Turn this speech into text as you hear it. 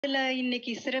இதுல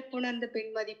இன்னைக்கு சிறப்புணர்ந்த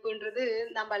பெண் மதிப்புன்றது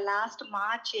நம்ம லாஸ்ட்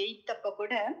March 8 அப்ப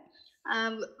கூட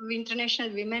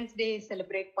இன்டர்நேஷனல் விமென்ஸ் டே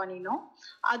செலிப்ரேட் பண்ணினோம்.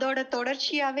 அதோட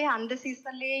தொடர்ச்சியாவே அந்த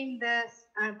சீசன்லயே இந்த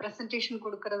பிரசன்டேஷன்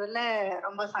கொடுக்கறதுல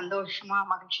ரொம்ப சந்தோஷமா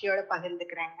மகிழ்ச்சியோட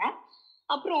பகிர்ந்துக்கிறேங்க.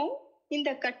 அப்புறம் இந்த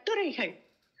கட்டுரைகள்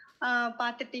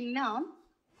பார்த்துட்டீங்கன்னா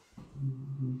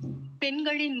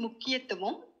பெண்களின்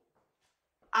முக்கியத்துவம்,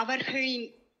 அவர்களின்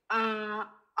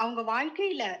அவங்க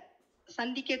வாழ்க்கையில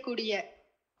சந்திக்கக்கூடிய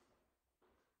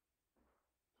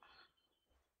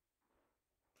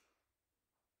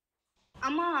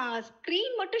அம்மா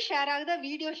ஸ்கிரீன் மட்டும் ஷேர் ஆகுதா,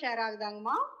 வீடியோ ஷேர்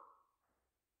ஆகுதாங்கம்மா?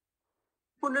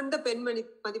 புணர்ந்த பெண்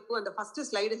மதிப்பு அந்த first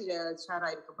slide share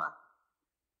ஆயிருக்குப்பா.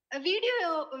 Video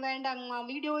வேண்டாங்கம்மா,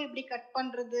 video எப்படி கட்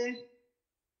பண்றது?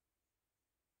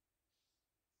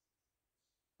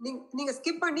 நீங்க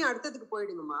ஸ்கிப் பண்ணி அடுத்ததுக்கு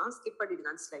போயிடுங்கம்மா, ஸ்கிப்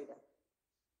பண்ணிடுங்க அந்த ஸ்லைட.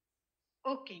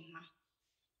 ஓகேங்கம்மா.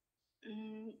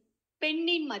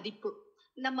 பெண்ணின் மதிப்பு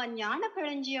நம்ம ஞான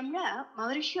களஞ்சியம்ல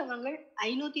மகரிஷி அவர்கள்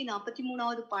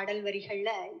 543வது பாடல்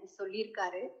வரிகள்ல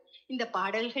சொல்லியிருக்காரு. இந்த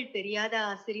பாடல்கள் தெரியாத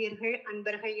ஆசிரியர்கள்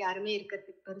அன்பர்கள் யாருமே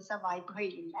இருக்கிறதுக்கு பெருசா வாய்ப்புகள்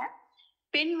இல்லை.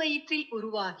 பெண் வயிற்றில்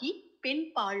உருவாகி பெண்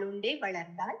பாலுண்டே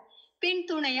வளர்ந்தாள், பெண்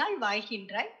துணையால்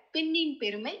வாழ்கின்றாய், பெண்ணின்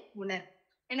பெருமை உணர்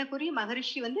எனக்குரிய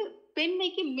மகரிஷி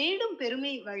பெண்மைக்கு மேலும்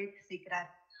பெருமை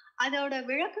சேர்க்கிறார். அதோட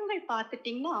விளக்கங்கள்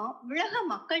பார்த்துட்டீங்கன்னா, உலக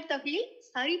மக்கள் தொகையில்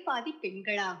சரிபாதி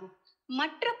பெண்களாகும்,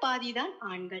 மற்ற பாதிதான்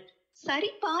ஆண்கள்.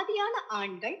 சரிபாதியான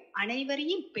ஆண்கள்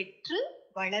அனைவரையும் பெற்று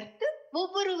வளர்த்து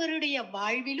ஒவ்வொருவருடைய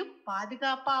வாழ்விலும்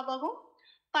பாதுகாப்பாகவும்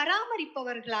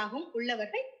பராமரிப்பவர்களாகவும்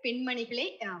உள்ளவர்கள் பெண்மணிகளே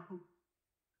ஆகும்.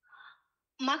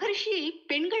 மகரிஷி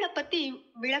பெண்களை பத்தி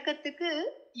விளக்கத்துக்கு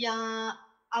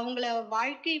அவங்கள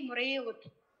வாழ்க்கை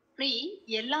முறையை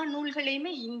எல்லா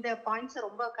நூல்களையுமே இந்த பாயிண்ட்ஸ்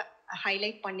ரொம்ப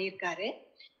ஹைலைட் பண்ணியிருக்காரு.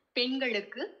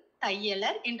 பெண்களுக்கு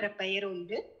தையலர் என்ற பெயர்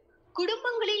உண்டு.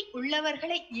 குடும்பங்களில்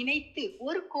உள்ளவர்களை இணைத்து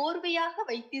ஒரு கோர்வையாக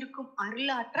வைத்திருக்கும்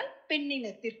அருளாற்றல்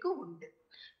பெண்ணினத்திற்கு உண்டு.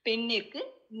 பெண்ணிற்கு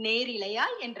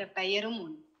நேரிழையாய் என்ற பெயரும்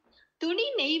உண்டு. துணி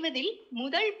நெய்வதில்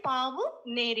முதல் பாவு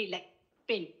நேரிழை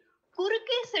பெண்,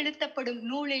 குறுக்கே செலுத்தப்படும்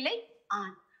நூலிழை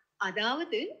ஆண்.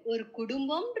 அதாவது ஒரு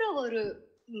குடும்பம்ன்ற ஒரு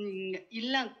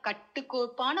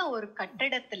கட்டுக்கோப்பான ஒரு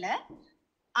கட்டடத்துல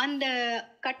அந்த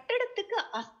கட்டடத்துக்கு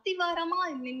அஸ்திவாரமா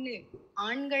நின்று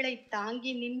ஆண்களை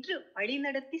தாங்கி நின்று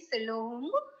வழிநடத்தி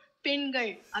செல்லவும்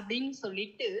பெண்கள் அப்படின்னு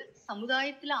சொல்லிட்டு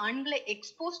சமுதாயத்துல ஆண்களை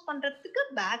எக்ஸ்போஸ் பண்றதுக்கு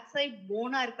பேக் சைட்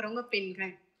போனா இருக்கிறவங்க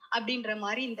பெண்கள் அப்படின்ற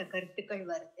மாதிரி இந்த கருத்துக்கள்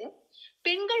வருது.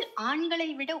 பெண்கள் ஆண்களை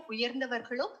விட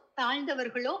உயர்ந்தவர்களோ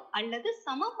தாழ்ந்தவர்களோ அல்லது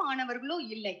சமமானவர்களோ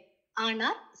இல்லை,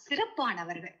 ஆனால்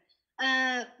சிறப்பானவர்கள்.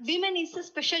 விமன் இஸ்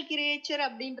ஸ்பெஷல் கிரியேச்சர்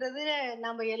அப்படின்றது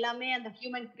நம்ம எல்லாமே அந்த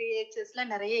ஹியூமன் கிரியேச்சர்ஸ்ல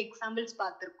நிறைய எக்ஸாம்பிள்ஸ்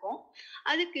பார்த்திருக்கோம்.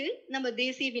 அதுக்கு நம்ம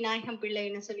தேசிய விநாயகம் பிள்ளை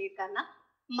என்ன சொல்லியிருக்காருன்னா,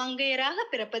 மங்கையராக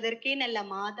பிறப்பதற்கே நல்ல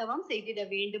மாதவம் செய்திட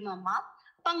வேண்டும் அம்மா,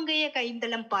 பங்கைய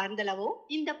கைந்தளம் பார்ந்தளவோ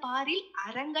இந்த பாரில்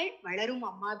அறங்கள் வளரும்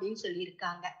அம்மா அப்படின்னு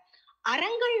சொல்லியிருக்காங்க.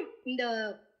 அறங்கள் இந்த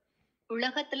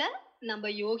உலகத்துல நம்ம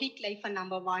யோகிக் லைஃப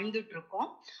நம்ம வாழ்ந்துட்டு இருக்கோம்.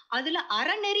 அதுல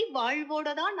அறநெறி வாழ்வோட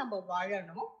தான் நம்ம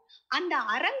வாழணும். அந்த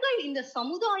அறங்கள் இந்த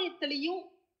சமுதாயத்திலையும்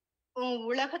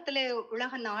உலகத்துல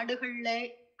உலக நாடுகள்ல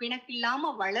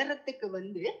பிணக்கில்லாம வளர்றதுக்கு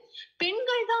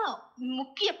பெண்கள் தான்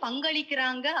முக்கிய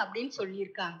பங்களிக்கிறாங்க அப்படின்னு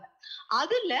சொல்லியிருக்காங்க.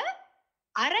 அதுல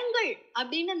அறங்கள்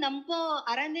அப்படின்னு நம்ம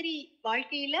அறநெறி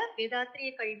வாழ்க்கையில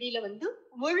வேதாத்திரிய கல்வியில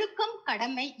ஒழுக்கம்,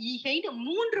 கடமை, ஈகைன்னு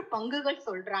 3 பங்குகள்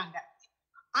சொல்றாங்க.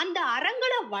 அந்த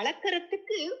அறங்களை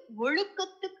வளர்க்கறதுக்கு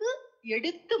ஒழுக்கத்துக்கு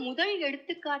முதல்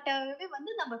எடுத்துக்காட்டாகவே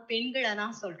நம்ம பெண்களை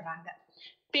தான் சொல்றாங்க.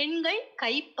 பெண்கள்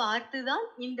கை பார்த்துதான்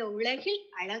இந்த உலகில்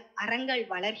அறங்கள்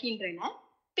வளர்கின்றன.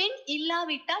 பெண்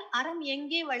இல்லாவிட்டால் அறம்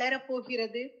எங்கே வளரப்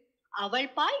போகிறது? அவள்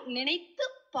பால் நினைத்து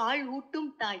பால்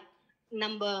ஊட்டும் தாய்.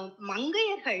 நம்ம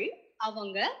மங்கையர்கள்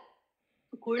அவங்க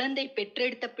குழந்தை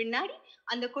பெற்றெடுத்த பின்னாடி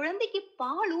அந்த குழந்தைக்கு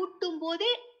பால் ஊட்டும்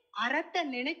போதே அறத்தை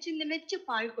நினைச்சு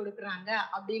பால் கொடுக்குறாங்க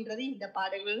அப்படின்றது இந்த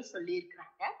பாடல்கள் சொல்லி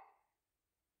இருக்கிறாங்க.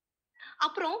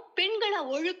 அப்புறம் பெண்களை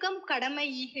ஒழுக்கம், கடமை,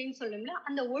 ஈகைன்னு சொல்லுங்களா,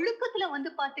 அந்த ஒழுக்கத்துல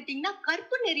பாத்துட்டீங்கன்னா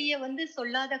கற்பு நெறிய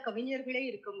சொல்லாத கவிஞர்களே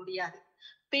இருக்க முடியாது.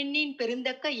 பெண்ணின்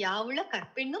பெருந்தக்க யாவுல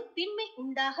கற்பெண்ணும் திண்மை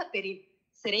உண்டாக பெறின்,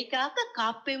 சிறைக்காக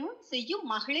காப்பேவும் செய்யும்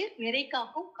மகளிர்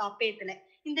நிறைக்காகவும் காப்பேத்தல.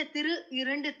 இந்த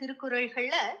 2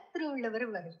 திருக்குறள்கள்ல திருவள்ளுவர்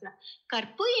வருகிறார்.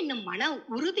 கற்பு என்னும் மன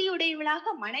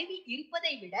உறுதியுடையவளாக மனைவி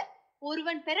இருப்பதை விட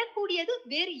ஒருவன் பெறக்கூடியது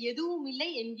வேறு எதுவும் இல்லை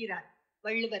என்கிறார்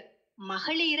வள்ளுவர்.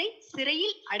 மகளிரை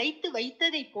சிறையில் அடைத்து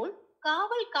வைத்ததை போல்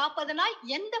காவல் காப்பதனால்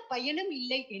எந்த பயனும்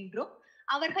இல்லை என்றும்,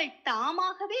 அவர்கள்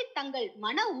தாமாகவே தங்கள்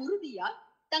மன உறுதியால்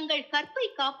தங்கள் கற்பை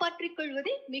காப்பாற்றிக்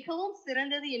கொள்வதே மிகவும்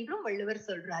சிறந்தது என்றும் வள்ளுவர்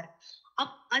சொல்றார்.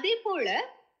 அதே போல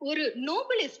ஒரு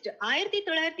நோபலிஸ்ட்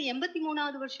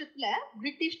 1983வது வருஷத்துல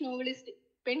பிரிட்டிஷ் நோபலிஸ்ட்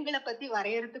பெண்களை பத்தி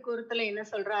வரையறதுக்கு ஒருத்தல என்ன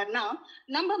சொல்றாருன்னா,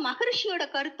 நம்ம மகரிஷியோட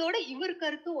கருத்தோட இவர்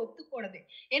கருத்தும் ஒத்து போனது.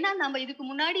 ஏன்னா நம்ம இதுக்கு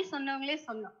முன்னாடி சொன்னவங்களே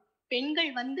சொன்னோம்,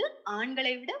 பெண்கள் வந்து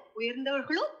ஆண்களை விட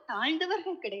உயர்ந்தவர்களோ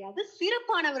தாழ்ந்தவர்கள் கிடையாது,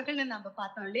 சிறப்பானவர்கள்னு நம்ம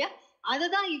பார்த்தோம் இல்லையா?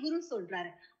 அததான் இவரும்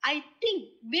சொல்றாரு. I think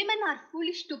women are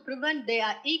foolish to prevent they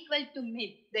are equal to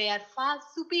men. They are far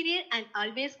superior and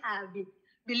always have been.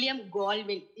 William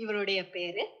Calvin இவருடைய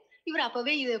பேரு. இவர்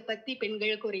அப்பவே இத பத்தி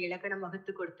பெண்களுக்கு ஒரு இலக்கணம்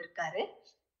வகுத்து கொடுத்திருக்காரு.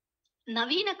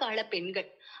 நவீன கால பெண்கள்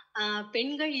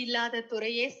பெண்கள் இல்லாத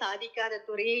துறையே, சாதிக்காத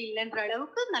துறையே இல்லைன்ற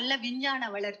அளவுக்கு நல்ல விஞ்ஞான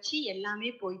வளர்ச்சி எல்லாமே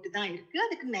போயிட்டு தான் இருக்கு.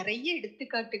 அதுக்கு நிறைய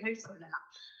எடுத்துக்காட்டுகள் சொல்லலாம்.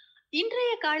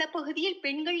 இன்றைய காலப்பகுதியில்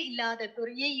பெண்கள் இல்லாத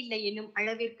துறையே இல்லை என்னும்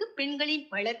அளவிற்கு பெண்களின்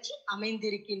வளர்ச்சி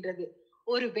அமைந்திருக்கின்றது.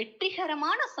 ஒரு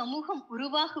வெற்றிகரமான சமூகம்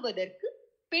உருவாகுவதற்கு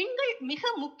பெண்கள் மிக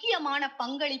முக்கியமான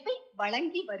பங்களிப்பை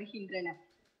வழங்கி வருகின்றனர்.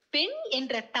 பெண்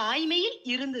என்ற தாய்மையில்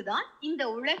இருந்துதான் இந்த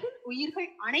உலகின் உயிர்கள்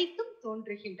அனைத்தும்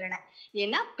தோன்றுகின்றன.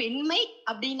 ஏன்னா பெண்மை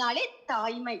அப்படின்னாலே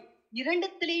தாய்மை,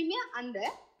 இரண்டுத்திலயுமே அந்த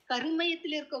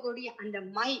கருமையத்தில் இருக்கக்கூடிய அந்த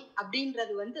மை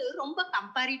அப்படின்றது வந்து ரொம்ப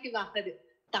கம்பேரிட்டிவ் ஆகுது.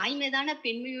 தாய்மைதான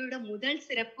பெண்மையோட முதல்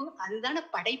சிறப்பு, அதுதான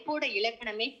படைப்போட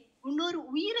இலக்கணமே. இன்னொரு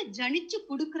உயிரை ஜனிச்சு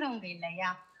கொடுக்கறவங்க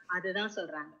இல்லையா, அதுதான்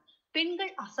சொல்றாங்க.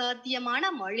 பெண்கள் அசாத்தியமான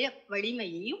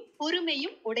வலிமையையும்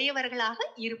பொறுமையும் உடையவர்களாக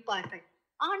இருப்பார்கள்.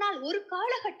 ஆனால் ஒரு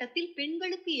காலகட்டத்தில்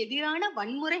பெண்களுக்கு எதிரான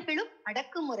வன்முறைகளும்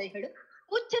அடக்குமுறைகளும்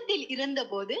உச்சத்தில்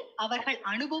இருந்தபோது அவர்கள்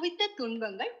அனுபவித்த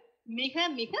துன்பங்கள் மிக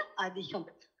மிக அதிகம்.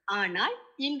 ஆனால்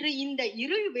இன்று இந்த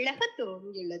இருள் விலக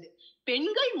துவங்கியுள்ளது.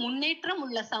 பெண்கள் முன்னேற்றம்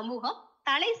உள்ள சமூகம்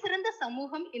தலை சிறந்த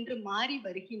சமூகம் என்று மாறி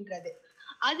வருகின்றது.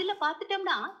 அதுல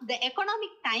பாத்துட்டோம்னா தி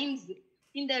எக்கனாமிக் டைம்ஸ்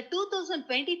இந்த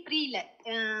 2023ல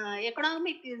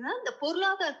எக்கனாமிக் இந்த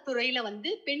பொருளாதார துறையில வந்து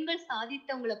பெண்கள்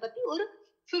சாதித்தவங்களை பத்தி ஒரு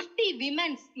 50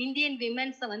 விமென்ஸ், இந்தியன்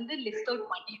விமென்ஸ வந்து லிஸ்ட் அவுட்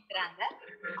பண்ணிருக்கிறாங்க.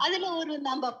 அதுல ஒரு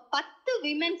நம்ம 10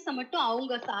 விமென்ஸ மட்டும்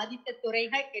அவங்க சாதித்த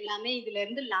துறைகள் எல்லாமே இதுல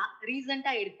இருந்து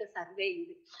ரீசெண்டா எடுத்த சர்வே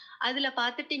இது. அதுல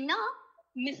பாத்துட்டீங்கன்னா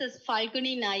மிஸ்ஸஸ்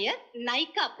ஃபால்குனி நாயர்,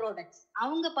 நைகா ப்ராடக்ட்ஸ்,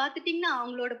 அவங்க பாத்துட்டீங்கன்னா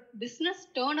அவங்களோட பிசினஸ்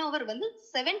டர்ன் ஓவர் வந்து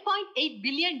 $7.8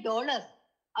 பில்லியன்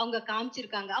அவங்க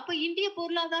காமிச்சிருக்காங்க. அப்ப இந்திய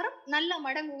பொருளாதாரம் நல்ல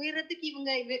மடங்கு உயரத்துக்கு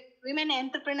இவங்க விமன்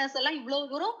என்டர்பிரினர்ஸ் எல்லாம் இவ்வளவு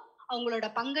தூரம் அவங்களோட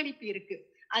பங்களிப்பு இருக்கு.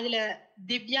 அதுல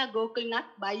திவ்யா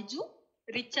கோகுல்நாத் பைஜு,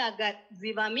 ரிச்சா கர்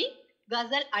ஜிவாமி,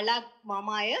 கசல் அலாக்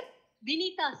மாமாயர்,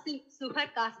 வினிதா சிங்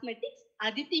சுகர் காஸ்மெட்டிக்ஸ்,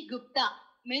 அதித்தி குப்தா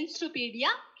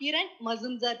மென்ஸ்ட்ருபீடியா, கிரண்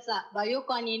மசும்தர் சா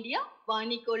Biocon India,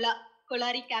 Vani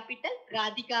கொலாரி capital,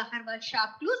 Radhika Agarwal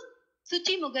ShopClues,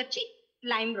 Suchi Mukherjee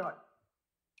லைம்ராட்.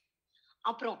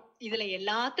 அப்புறம் இதுல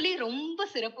எல்லாத்துலயும் ரொம்ப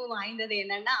சிறப்பு வாய்ந்தது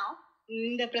என்னன்னா,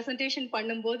 இந்த பிரசன்டேஷன்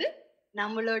பண்ணும்போது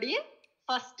நம்மளுடைய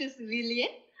first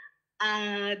civilian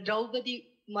Draupadi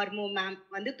Murmu ma'am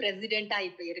வந்து பிரசிடென்டா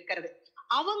இப்ப இருக்கிறது.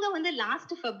 அவங்க வந்து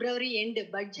லாஸ்ட் பிப்ரவரி எண்டு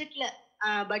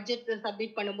பட்ஜெட்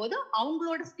சப்மிட் பண்ணும்போது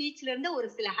அவங்களோட ஸ்பீச்ல இருந்து ஒரு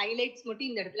சில ஹைலைட்ஸ் மட்டும்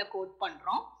இந்த இடத்துல கோட்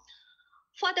பண்றோம்.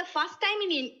 For the first time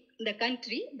in the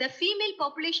country, the female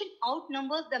population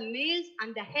outnumbers the males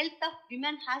and the health of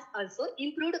women has also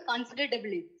improved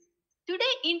considerably.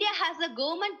 Today, India has a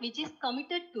government which is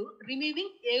committed to removing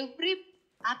every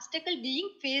obstacle being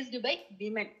faced by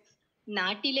women.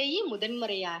 நாட்டிலேயே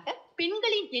முதன்முறையாக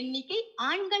பெண்களின் எண்ணிக்கை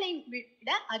ஆண்களை விட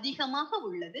அதிகமாக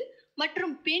உள்ளது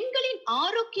மற்றும் பெண்களின்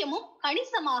ஆரோக்கியமும்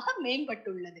கணிசமாக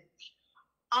மேம்பட்டுள்ளது.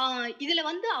 இதுல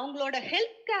வந்து அவங்களோட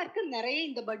ஹெல்த் கேருக்கு நிறைய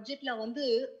இந்த பட்ஜெட்ல வந்து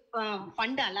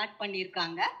ஃபண்ட் அலாட்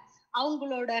பண்ணியிருக்காங்க.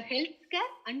 அவங்களோட ஹெல்த்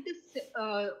கேர் அண்ட்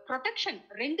ப்ரொடெக்ஷன்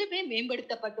ரெண்டுமே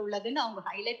மேம்படுத்தப்பட்டுள்ளதுன்னு அவங்க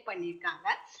ஹைலைட் பண்ணியிருக்காங்க.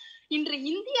 இன்று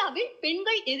இந்தியாவில்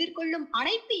பெண்கள் எதிர்கொள்ளும்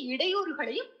அனைத்து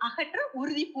இடையூறுகளையும் அகற்ற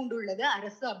உறுதி பூண்டுள்ளது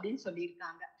அரசு அப்படின்னு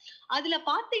சொல்லியிருக்காங்க. அதுல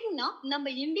பாத்தீங்கன்னா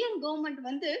நம்ம இந்தியன் கவர்மெண்ட்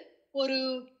வந்து ஒரு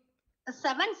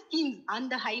 7 ஸ்கீம்ஸ்,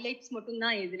 அந்த ஹைலைட்ஸ் மட்டும்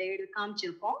தான் இதுல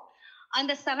காமிச்சிருக்கோம்.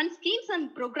 அந்த 7 ஸ்கீம்ஸ் அண்ட்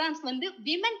ப்ரோக்ராம்ஸ் வந்து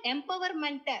விமன்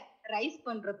எம்பவர்மெண்ட்டை ரைஸ்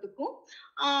பண்றதுக்கும்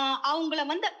அவங்கள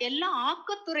வந்து எல்லா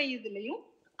ஆக்கத்துறை இதுலயும்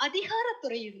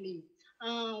அதிகாரத்துறை இதுலயும்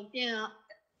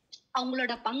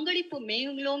அவங்களோட பங்களிப்பு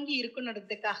மேலோங்கி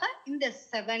இருக்கணுன்றதுக்காக இந்த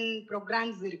 7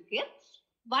 ப்ரோக்ராம்ஸ் இருக்கு.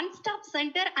 One stop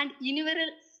centre and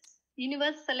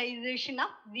universalisation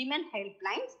of women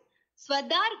helplines,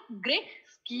 ஸ்வதார் great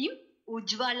scheme,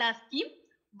 Ujjwala scheme,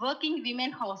 working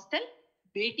women hostel,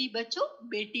 பேட்டி பச்சோ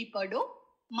பேட்டி படோ,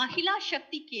 மகிழா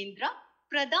சக்தி கேந்திரா,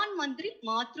 பிரதான் மந்திரி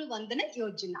மாத்ரு வந்தன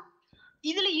யோஜனா.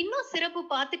 இதுல இன்னும் சிறப்பு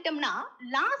பார்த்துட்டோம்னா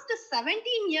லாஸ்ட்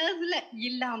 17 இயர்ஸ்ல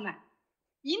இல்லாம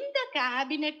இந்த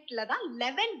கேபினெட்ல தான்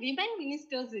 11 விமன்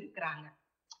மினிஸ்டர்ஸ் இருக்கிறாங்க.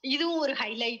 இதுவும் ஒரு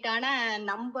ஹைலைட்டான,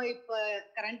 நம்ம இப்ப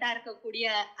கரண்டா இருக்கக்கூடிய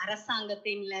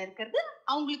அரசாங்கத்தின்ல இருக்கிறது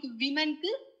அவங்களுக்கு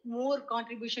விமனுக்கு மோர்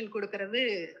கான்ட்ரிபியூஷன் கொடுக்கறது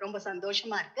ரொம்ப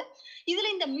சந்தோஷமா இருக்கு. இதுல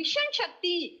இந்த mission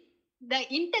Sakthi, the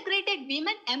integrated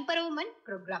women empowerment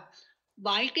program,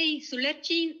 வாழ்க்கை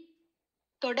சுழற்சி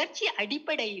தொடர்ச்சி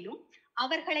அடிப்படையிலும்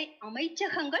அவர்களை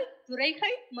அமைச்சகங்கள்,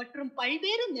 துறைகள் மற்றும்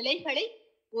பல்வேறு நிலைகளை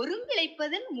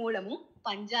ஒருங்கிணைப்பதன் மூலமும்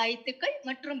பஞ்சாயத்துக்கள்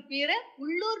மற்றும் பிற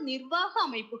உள்ளூர் நிர்வாக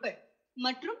அமைப்புகள்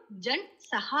மற்றும் ஜன்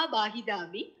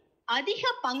சகாபாகிதாவின் அதிக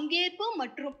பங்கேற்பு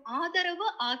மற்றும் ஆதரவு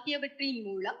ஆகியவற்றின்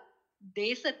மூலம்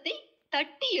தேசத்தை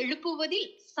தட்டி எழுப்புவதில்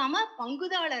சம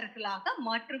பங்குதாரர்களாக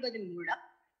மாற்றுவதன் மூலம்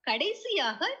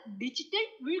கடைசியாக டிஜிட்டல்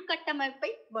உள்கட்டமைப்பை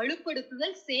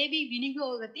வலுப்படுத்துதல் சேவை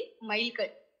விநியோகத்தின்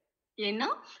மைல்கல். ஏன்னா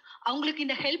அவங்களுக்கு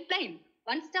இந்த helpline,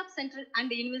 one stop centre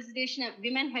and investigation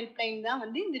women helpline தான்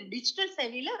வந்து இந்த டிஜிட்டல்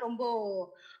சேவையில ரொம்ப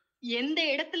எந்த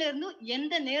இடத்துல இருந்தும்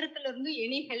எந்த நேரத்துல இருந்தும்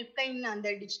எனி ஹெல்ப்லைன் அந்த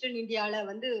டிஜிட்டல் இந்தியால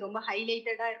வந்து ரொம்ப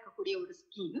ஹைலைட்டடா இருக்கக்கூடிய ஒரு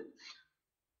ஸ்கீம்.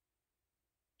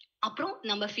 அப்புறம்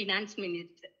நம்ம finance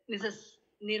minister Mrs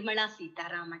Nirmala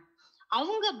Sitharaman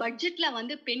அவங்க பட்ஜெட்ல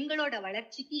வந்து பெண்களோட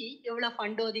வளர்ச்சிக்கு எவ்வளவு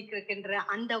ஃபண்ட் ஒதுக்கிருக்குன்ற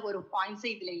அந்த ஒரு பாயிண்ட்ஸை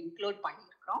இதுல இன்க்ளூட்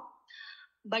பண்ணியிருக்கிறோம்.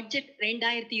 பட்ஜெட்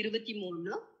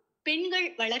 2023 பெண்கள்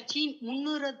வளர்ச்சியின்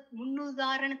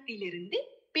முன்னுதாரணத்திலிருந்து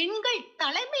பெண்கள்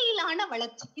தலைமையிலான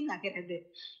வளர்ச்சிக்கு நகருது.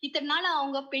 இத்தனால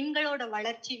அவங்க பெண்களோட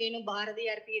வளர்ச்சி வேணும்,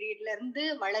 பாரதியார் பீரியட்ல இருந்து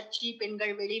வளர்ச்சி,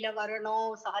 பெண்கள் வெளியில வரணும்,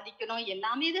 சாதிக்கணும்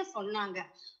எல்லாமே தான் சொன்னாங்க.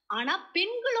 ஆனா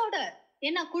பெண்களோட,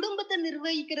 ஏன்னா குடும்பத்தை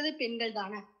நிர்வகிக்கிறது பெண்கள்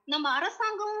தானே. நம்ம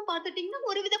அரசாங்கமும் பார்த்துட்டீங்கன்னா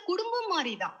ஒருவித குடும்பம்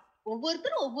மாதிரிதான்.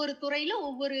 ஒவ்வொருத்தரும் ஒவ்வொரு துறையில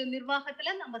ஒவ்வொரு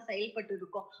நிர்வாகத்துல நம்ம செயல்பட்டு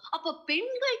இருக்கோம். அப்ப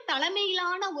பெண்கள்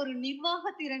தலைமையிலான ஒரு நிர்வாக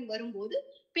திறன் வரும்போது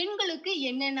பெண்களுக்கு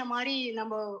என்னென்ன மாதிரி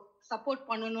நம்ம சப்போர்ட்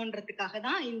பண்ணணும்ன்றதுக்காக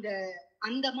தான்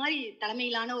அந்த மாதிரி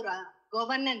தலைமையிலான ஒரு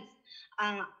கவர்னன்ஸ்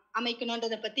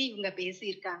அமைக்கணும்ன்றத பத்தி இவங்க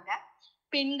பேசியிருக்காங்க.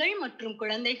 பெண்கள் மற்றும்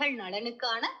குழந்தைகள்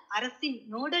நலனுக்கான அரசின்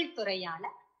நோடல் துறையான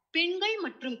பெண்கள்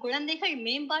மற்றும் குழந்தைகள்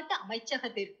மேம்பாட்டு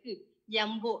அமைச்சகத்திற்கு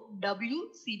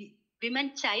MOWCD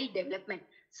விமன் சைல்ட் டெவலப்மெண்ட்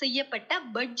செய்யப்பட்ட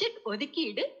பட்ஜெட்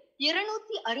ஒதுக்கீடு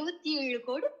 267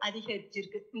 கோடி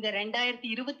அதிகரிச்சிருக்கு. இந்த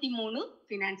 2023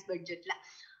 பினான்ஸ் பட்ஜெட்ல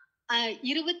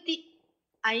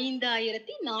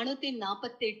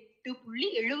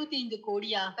 25,448.75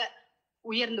 கோடியாக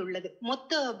உயர்ந்துள்ளது.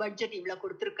 மொத்த பட்ஜெட் இவ்வளவு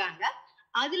கொடுத்திருக்காங்க.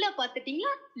 அதுல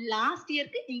பாத்துட்டீங்கன்னா லாஸ்ட்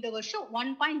இயருக்கு இந்த வருஷம்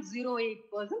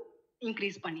 1.08%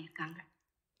 இன்க்ரீஸ் பண்ணியிருக்காங்க.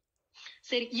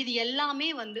 சரி, இது எல்லாமே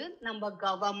வந்து நம்ம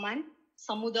கவர்மெண்ட்,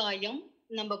 சமுதாயம்,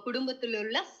 நம்ம குடும்பத்தில்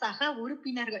உள்ள சக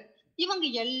உறுப்பினர்கள் இவங்க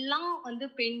எல்லாம் வந்து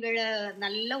பெண்களை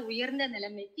நல்ல உயர்ந்த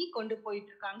நிலைமைக்கு கொண்டு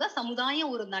போயிட்டு இருக்காங்க.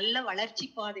 சமுதாயம் ஒரு நல்ல வளர்ச்சி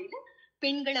பாதையில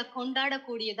பெண்களை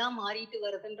கொண்டாடக்கூடியதா மாறிட்டு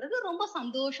வருதுன்றது ரொம்ப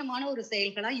சந்தோஷமான ஒரு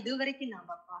செயல்களா இதுவரைக்கும் நாம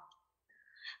பார்த்தோம்.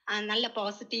 நல்ல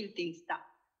பாசிட்டிவ் திங்ஸ் தான்.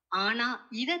 ஆனா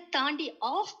இதை தாண்டி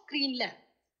ஆஃப் ஸ்கிரீன்ல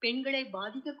பெண்களை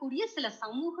பாதிக்கக்கூடிய சில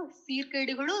சமூக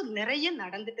சீர்கேடுகளும் நிறைய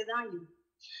நடந்துட்டு தான் இருக்கு.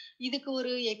 இதுக்கு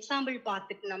ஒரு எக்ஸாம்பிள்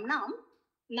பார்த்துட்டோம்னா,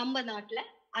 நம்ம நாட்டுல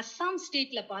அஸ்ஸாம்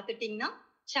ஸ்டேட்ல பாத்துட்டீங்கன்னா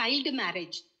சைல்டு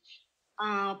மேரேஜ்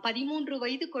 13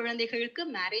 வயது குழந்தைகளுக்கு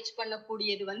மேரேஜ்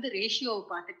பண்ணக்கூடியது வந்து ரேஷியோவை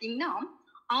பார்த்துட்டீங்கன்னா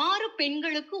 6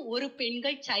 பெண்களுக்கு 1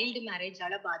 பெண்கள் சைல்டு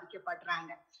மேரேஜால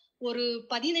பாதிக்கப்படுறாங்க. ஒரு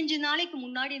 15 நாளைக்கு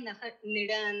முன்னாடி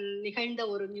நிகழ்ந்த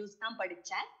ஒரு நியூஸ் தான்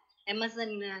படிச்சேன்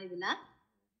MSN இதுல.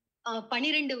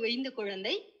 12 வயது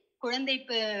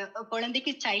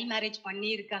குழந்தைக்கு சைல்ட் மேரேஜ் பண்ணி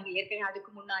இருக்காங்க ஏற்கனவே.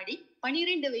 அதுக்கு முன்னாடி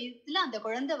 12 வயசுல அந்த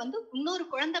குழந்தை வந்து இன்னொரு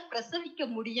குழந்தை பிரசவிக்க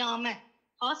முடியாம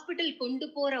ஹாஸ்பிட்டல் கொண்டு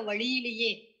போற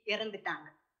வழியிலேயே இறந்துட்டாங்க.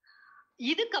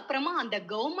 இதுக்கப்புறமா அந்த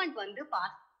கவர்மெண்ட் வந்து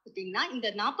பாத்தீங்கன்னா இந்த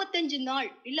 45 நாள்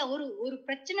இல்ல ஒரு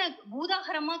பிரச்சனை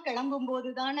பூதாகரமா கிளம்பும்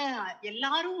போதுதானே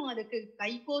எல்லாரும் அதுக்கு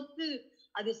கைகோர்த்து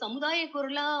அது சமுதாய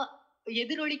குரலா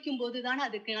எதிரொலிக்கும் போதுதானே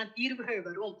அதுக்கு தீர்வுகள்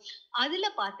வரும். அதுல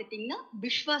பாத்துட்டீங்கன்னா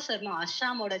Biswa Sharma,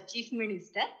 அஸ்ஸாமோட chief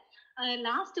minister,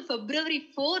 last February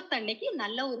 4 அன்னைக்கு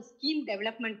நல்ல ஒரு ஸ்கீம்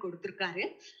டெவலப்மெண்ட் கொடுத்திருக்காரு.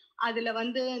 அதுல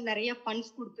வந்து நிறைய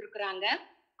ஃபண்ட்ஸ் கொடுத்திருக்காங்க.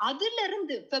 அதுல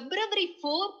இருந்து February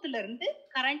 4 இருந்து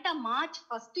கரண்டா March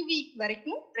 1st வீக்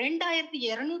வரைக்கும்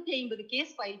 2250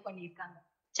 கேஸ் ஃபைல் பண்ணியிருக்காங்க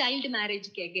சைல்டு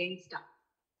மேரேஜ்க்கு எகெயின்ஸ்டா,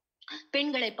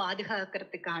 பெண்களை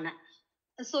பாதுகாக்கிறதுக்கான.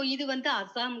 சோ இது வந்து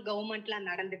அஸ்ஸாம் கவர்மெண்ட்ல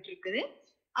நடந்துட்டு இருக்குது.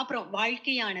 அப்புறம்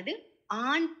வாழ்க்கையானது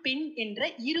ஆண் பெண் என்ற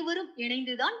இருவரும்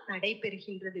இணைந்துதான்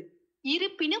நடைபெறுகின்றது.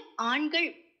 இருப்பினும் ஆண்கள்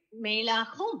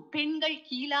மேலாகவும் பெண்கள்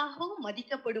கீழாகவும்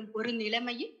மதிக்கப்படும் ஒரு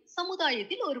நிலைமையில்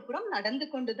சமுதாயத்தில் ஒரு புறம் நடந்து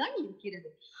கொண்டுதான் இருக்கிறது.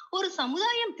 ஒரு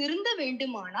சமுதாயம் திருந்த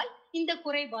வேண்டுமானால் இந்த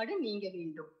குறைபாடு நீங்க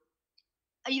வேண்டும்.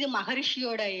 இது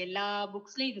மகரிஷியோட எல்லா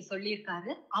புக்ஸ்லயும் இது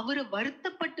சொல்லியிருக்காரு. அவரு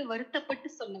வருத்தப்பட்டு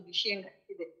சொன்ன விஷயங்கள்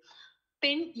இது.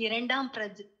 பெண் 2ஆம்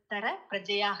தர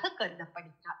பிரஜையாக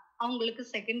கருதப்படுகிறார். அவங்களுக்கு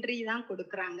செகண்டரி தான்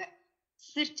கொடுக்கறாங்க.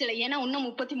 சிற்சில, ஏன்னா இன்னும்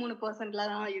 33%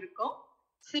 தான் இருக்கும்.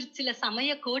 சிற்சில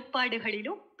சமய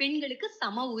கோட்பாடுகளிலும் பெண்களுக்கு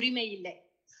சம உரிமை இல்லை.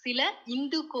 சில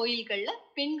இந்து கோயில்கள்ல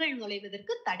பெண்கள்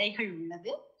நுழைவதற்கு தடைகள்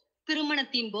உள்ளது.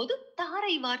 திருமணத்தின் போது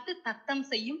தாரை வார்த்து தத்தம்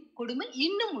செய்யும் கொடுமை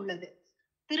இன்னும் உள்ளது.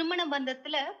 திருமண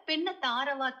பந்தத்துல பெண்ணை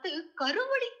தாரவாத்து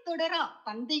கருவழி தொடரா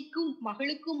தந்தைக்கும்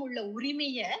மகளுக்கும் உள்ள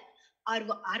உரிமைய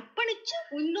அர்ப்பணிச்சு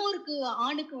இன்னொருக்கு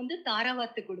ஆணுக்கு வந்து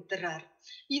தாராவாத்து கொடுத்துறாரு.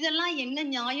 இதெல்லாம் என்ன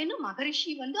நியாயம்னு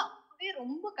மகரிஷி வந்து அப்பவே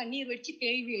ரொம்ப கண்ணீர் வச்சு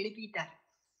கேள்வி எழுப்பிட்டார்.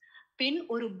 பெண்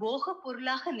ஒரு போக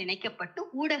பொருளாக நினைக்கப்பட்டு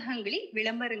ஊடகங்களில்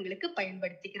விளம்பரங்களுக்கு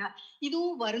பயன்படுத்திக்கிறார்.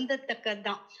 இதுவும்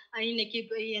வருந்தத்தக்கதுதான். இன்னைக்கு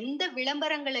இப்ப எந்த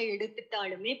விளம்பரங்களை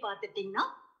எடுத்துட்டாலுமே பாத்துட்டீங்கன்னா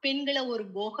பெண்களை ஒரு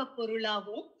போக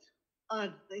பொருளாவும்,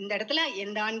 இந்த இடத்துல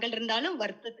எந்த ஆண்கள் இருந்தாலும்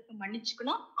வருத்தத்துக்கு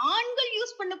மன்னிச்சுக்கணும், ஆண்கள்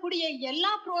யூஸ் பண்ணக்கூடிய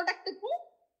எல்லா ப்ராடக்ட்டுக்கும்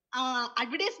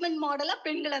அட்வர்டைஸ்மெண்ட் மாடலா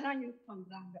பெண்களை தான் யூஸ்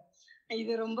பண்றாங்க.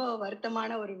 இது ரொம்ப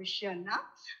வருத்தமான ஒரு விஷயம் தான்.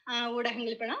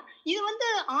 ஊடகங்கள் இப்ப இது வந்து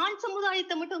ஆண்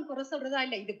சமுதாயத்தை மட்டும் குறை சொல்றதா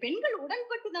இல்ல, இது பெண்கள்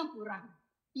உடன்பட்டு தான் போறாங்க.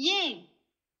 ஏன்?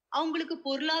 அவங்களுக்கு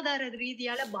பொருளாதார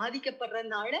ரீதியால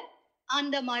பாதிக்கப்படுறதுனால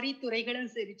அந்த மாதிரி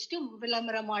துறைகளும் சிரிச்சுட்டு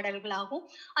விளம்பர மாடல்களாகவும்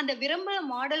அந்த விளம்பர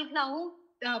மாடல்களாகவும்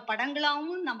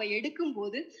படங்களாகவும் நம்ம எடுக்கும்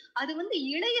போது அது வந்து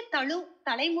இளைய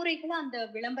தலைமுறைகளை அந்த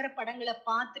விளம்பர படங்களை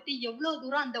பார்த்துட்டு எவ்வளவு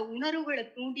தூரம் அந்த உணர்வுகளை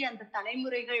தூண்டி அந்த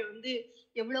தலைமுறைகள் வந்து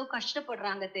எவ்வளவு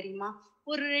கஷ்டப்படுறாங்க தெரியுமா?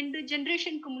 ஒரு 2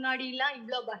 ஜெனரேஷனுக்கு முன்னாடி எல்லாம்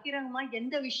இவ்வளவு பகிரங்கமா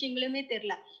எந்த விஷயங்களுமே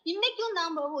தெரியல. இன்னைக்கும்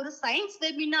நாம ஒரு சயின்ஸ்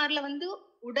வெபினார்ல வந்து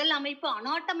உடல் அமைப்பு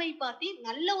அனாட்டமை பார்த்து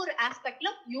நல்ல ஒரு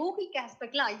ஆஸ்பெக்ட்ல யோகிக்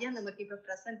ஆஸ்பெக்ட்ல ஐயா நமக்கு இப்ப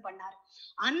பிரசன்ட் பண்ணாரு.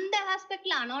 அந்த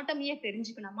ஆஸ்பெக்ட்ல அனாட்டமியை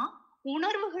தெரிஞ்சுக்கணுமா,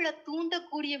 உணர்வுகளை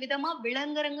தூண்டக்கூடிய விதமா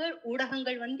விளம்பரங்கள்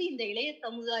ஊடகங்கள் வந்து இந்த இளைய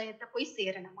சமுதாயத்தை போய்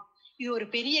சேரணுமா? இது ஒரு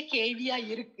பெரிய கேள்வியா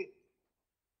இருக்கு.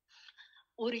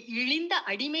 ஒரு இழிந்த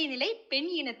அடிமை நிலை பெண்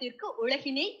இனத்திற்கு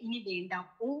உலகினே இனி வேண்டாம்.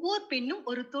 ஒவ்வொரு பெண்ணும்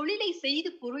ஒரு தொழிலை செய்து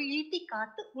பொருள் ஈட்டி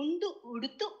காத்து உண்டு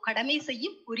உடுத்து கடமை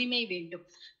செய்யும் உரிமை வேண்டும்.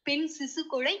 பெண் சிசு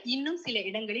கொலை இன்னும் சில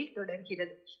இடங்களில்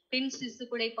தொடர்கிறது. பெண் சிசு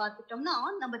கொலை பார்த்துட்டோம்னா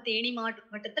நம்ம தேனி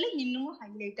மாவட்டத்துல இன்னமும்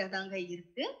ஹைலைட்டா தாங்க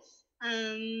இருக்கு.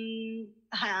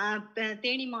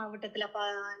 தேனி மாவட்டத்துல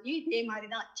இதே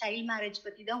மாதிரிதான் சைல்ட் மேரேஜ்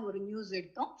பத்தி தான் ஒரு நியூஸ்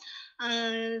எடுத்தோம்.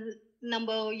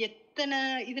 நம்ம எத்தனை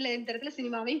இதுல இந்த இடத்துல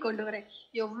சினிமாவையும் கொண்டு வரேன்.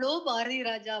 எவ்வளோ பாரதி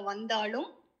ராஜா வந்தாலும்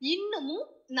இன்னமும்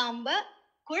நாம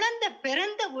குழந்தை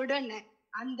பிறந்த உடனே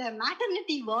அந்த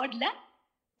மேட்டர்னிட்டி வார்டுல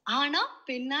ஆனா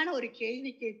பெண்ணான ஒரு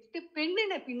கேள்வி கேட்டுட்டு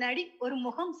பெண்ணின பின்னாடி ஒரு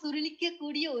முகம் சுருளிக்க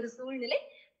கூடிய ஒரு சூழ்நிலை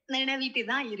நினைவிட்டு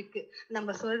தான் இருக்கு.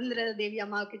 நம்ம சுதந்திர தேவி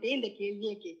அம்மாக்கிட்டே இந்த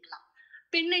கேள்வியை கேட்கலாம்.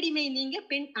 பெண்ணடிமை நீங்க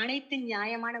பெண் அனைத்து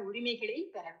நியாயமான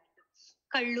உரிமைகளையும் பெற வேண்டும்.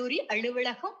 கல்லூரி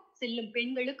அலுவலகம் செல்லும்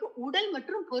பெண்களுக்கு உடல்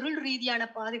மற்றும் பொருள் ரீதியான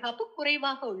பாதுகாப்பு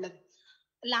குறைவாக உள்ளது.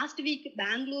 லாஸ்ட் வீக்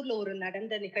பெங்களூர்ல ஒரு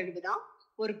நடந்த நிகழ்வு தான்.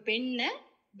 ஒரு பெண்ணை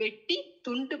வெட்டி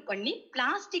துண்டு பண்ணி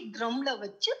பிளாஸ்டிக் ட்ரம்ல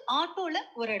வச்சு ஆட்டோல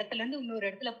ஒரு இடத்துல இருந்து இன்னொரு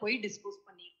இடத்துல போய் டிஸ்போஸ்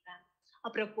பண்ணிருக்காங்க.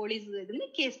 அப்புறம் போலீஸ் இதுன்னு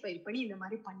கேஸ் ஃபைல் பண்ணி இந்த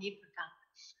மாதிரி பண்ணிட்டு இருக்காங்க.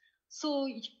 சோ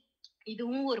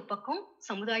இதுவும் ஒரு பக்கம்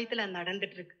சமுதாயத்துல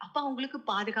நடந்துட்டு இருக்கு. அப்ப அவங்களுக்கு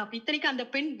பாதுகாப்பு. இத்தனைக்கு அந்த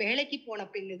பெண் வேலைக்கு போன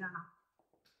பெண்ணு தானா,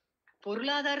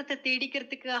 பொருளாதாரத்தை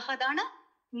தேடிக்கிறதுக்காக தானே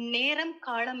நேரம்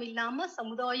காலம் இல்லாம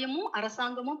சமுதாயமும்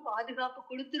அரசாங்கமும் பாதுகாப்பு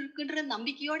கொடுத்துருக்குன்ற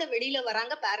நம்பிக்கையோட வெளியில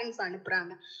வராங்க, பேரண்ட்ஸ்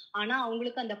அனுப்புறாங்க. ஆனா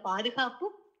அவங்களுக்கு அந்த பாதுகாப்பு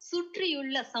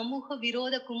சுற்றியுள்ள சமூக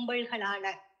விரோத கும்பல்களால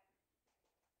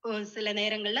சில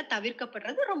நேரங்கள்ல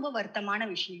தவிர்க்கப்படுறது ரொம்ப வருத்தமான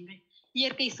விஷயங்கள்.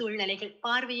 இயற்கை சூழ்நிலைகள்,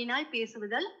 பார்வையினால்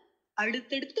பேசுவதால்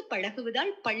அடுத்தடுத்து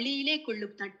பழகுவதால் பள்ளியிலே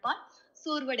கொள்ளும் நட்பால்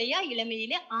சோர்வடையா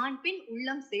இளமையிலே ஆண் பெண்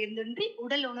உள்ளம் சேர்ந்தொன்றி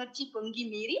உடல் உணர்ச்சி பொங்கி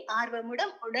மீறி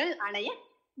ஆர்வமுடன் உடல் அணைய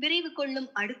விரைவு கொள்ளும்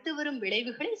அடுத்து வரும்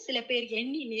விளைவுகளை சில பேர்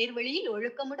எண்ணி நேர்வழியில்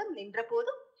ஒழுக்கமுடன் நின்ற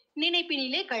போதும்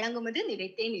நினைப்பினிலே கலங்குவது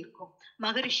நிலைத்தே நிற்கும்.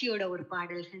 மகரிஷியோட ஒரு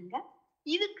பாடல்கள்ங்க.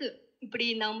 இதுக்கு இப்படி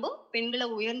நாம பெண்களை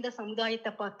உயர்ந்த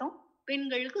சமுதாயத்தை பார்த்தோம்.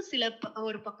 பெண்களுக்கு சில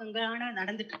ஒரு பக்கங்களான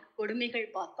நடந்துட்டு இருக்க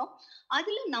கொடுமைகள் பார்த்தோம்.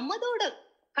 அதுல நம்ம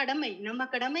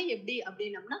கடமை எப்படி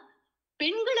அப்படின்னம்னா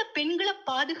பெண்களை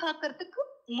பாதுகாக்கிறதுக்கு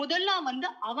முதல்ல வந்து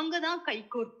அவங்கதான் கை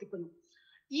கோர்த்துக்கணும்.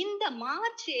 இந்த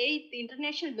March 8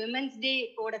 இன்டர்நேஷனல் விமென்ஸ் டே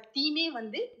ஓட தீமே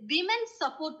வந்து விமென்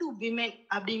சப்போர்ட் டு விமென்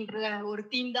அப்படின்ற ஒரு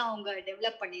தீம் தான் அவங்க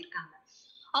டெவலப் பண்ணியிருக்காங்க.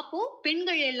 அப்போ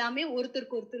பெண்கள் எல்லாமே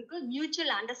ஒருத்தருக்கு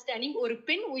மியூச்சுவல் அண்டர்ஸ்டாண்டிங், ஒரு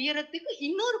பெண் உயரத்துக்கு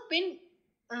இன்னொரு பெண்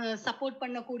சப்போர்ட்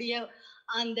பண்ணக்கூடிய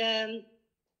அந்த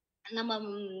நம்ம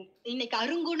இன்னைக்கு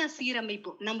அருங்குண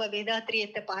சீரமைப்பு நம்ம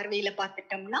வேதாத்திரியத்தை பார்வையில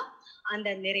பார்த்துட்டோம்னா அந்த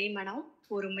நிறைமனம்,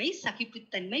 பொறுமை,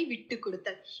 சகிப்புத்தன்மை, விட்டு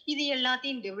கொடுத்தல், இது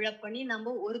எல்லாத்தையும் டெவலப் பண்ணி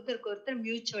நம்ம ஒருத்தருக்கு ஒருத்தர்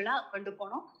மியூச்சுவலா கொண்டு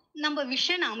போனோம். நம்ம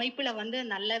விஷன் அமைப்புல வந்து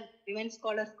நல்ல விமன்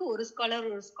ஸ்காலர்ஸ்க்கு ஒரு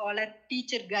ஸ்காலர்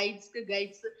டீச்சர்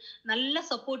கைட்ஸ் நல்லா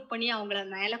சப்போர்ட் பண்ணி அவங்கள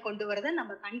மேல கொண்டு வரதை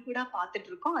நம்ம கண்கூடா பார்த்துட்டு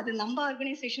இருக்கோம். அது நம்ம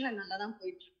ஆர்கனைசேஷன்ல நல்லா தான்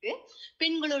போயிட்டு இருக்கு.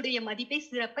 பெண்களுடைய மதிப்பை,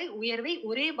 சிறப்பை, உயர்வை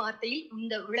ஒரே வார்த்தையில்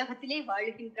இந்த உலகத்திலே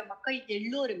வாழுகின்ற மக்கள்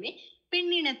எல்லோருமே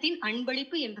பெண்ணினத்தின்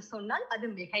அன்பளிப்பு என்று சொன்னால் அது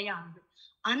மிகையானது.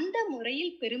 அந்த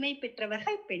முறையில் பெருமை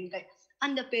பெற்றவர்கள் பெண்கள்.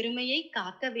 அந்த பெருமையை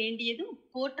காக்க வேண்டியதும்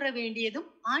போற்ற வேண்டியதும்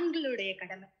ஆண்களுடைய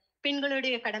கடமை.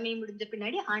 பெண்களுடைய கடமை முடிஞ்ச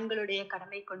பின்னாடி ஆண்களுடைய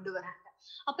கடமை கொண்டு வராங்க.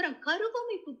 அப்புறம்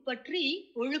கருவமைப்பு பற்றி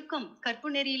ஒழுக்கம் கற்பு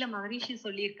நெறியில மகரிஷி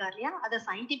சொல்லியிருக்காரு இல்லையா, அதை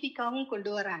சயின்டிபிக்காவும்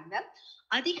கொண்டு வராங்க.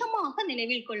 அதிகமாக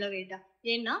நினைவில் கொள்ள வேண்டாம்.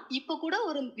 ஏன்னா இப்ப கூட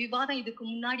ஒரு விவாதம் இதுக்கு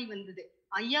முன்னாடி வந்தது.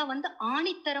 ஐயா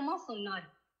ஆணித்தரமா சொன்னாரு,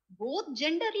 போத்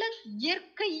ஜெண்டர்ல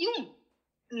இயற்கையும்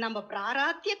நம்ம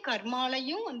பிராராத்திய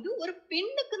கர்மாலையும் ஒரு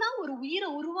பெண்ணுக்கு தான் ஒரு உயிரை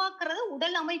உருவாக்குறத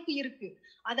உடல் அமைப்பு இருக்கு.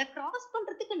 அதை கிராஸ்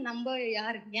பண்றதுக்கு நம்ம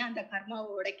யாரு, ஏன் அந்த கர்மாவை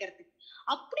உடைக்கிறதுக்கு?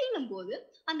 அப்படின்னும் போது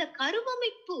அந்த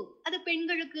கருவமைப்பு அது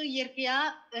பெண்களுக்கு இயற்கையா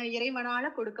இறைவனால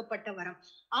கொடுக்கப்பட்ட வரம்.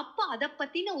 அப்ப அதை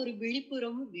பத்தின ஒரு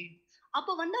விழிப்புணர்வும் வேணும்.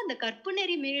 அப்ப அந்த கற்பு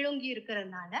நெறி மேலோங்கி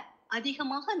இருக்கிறதுனால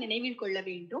அதிகமாக நினைவில் கொள்ள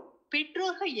வேண்டும்.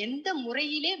 பெற்றோர்கள் எந்த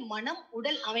முறையிலே மனம்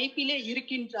உடல் அமைப்பிலே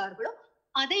இருக்கின்றார்களோ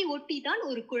அதை ஒட்டிதான்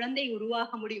ஒரு குழந்தை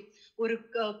உருவாக முடியும். ஒரு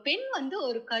பெண்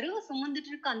ஒரு கருவை சுமந்துட்டு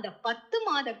இருக்க அந்த 10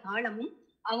 மாத காலமும்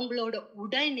அவங்களோட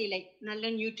உடல்நிலை, நல்ல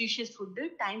nutritious food,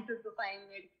 time to time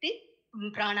எடுத்து,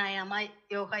 பிராணாயாமா,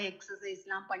 யோகா எக்ஸசைஸ்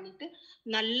எல்லாம் பண்ணிட்டு,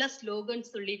 நல்ல ஸ்லோகன்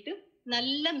சொல்லிட்டு,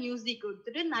 நல்ல மியூசிக்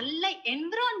கொடுத்துட்டு, நல்ல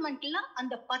என்விரான்மெண்ட்ல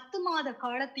அந்த 10 மாத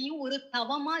காலத்தையும் ஒரு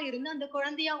தவமா இருந்து அந்த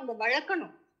குழந்தைய அவங்க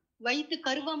வளர்க்கணும். வயிற்று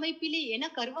கருவமைப்பிலே, ஏன்னா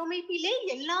கருவமைப்பிலே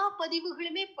எல்லா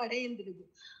பதிவுகளுமே படைந்துடுது.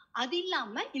 அது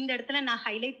இல்லாம இந்த இடத்துல நான்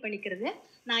ஹைலைட் பண்ணிக்கிறது,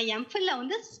 நான்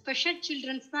எம்ஃபில்ல ஸ்பெஷல்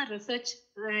சில்ட்ரன்ஸ் தான் ரிசர்ச்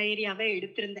ஏரியாவை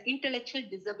எடுத்திருந்தேன், இன்டெலெக்சுவல்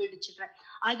டிசபிலிட்டி சில்ட்ரன்.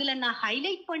 அதுல நான்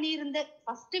ஹைலைட் பண்ணியிருந்த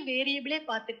ஃபர்ஸ்ட் வேரியபிளே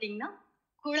பார்த்துட்டீங்கன்னா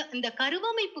இந்த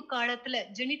கருவமைப்பு காலத்துல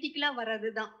ஜெனட்டிக்கலா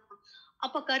வர்றதுதான்.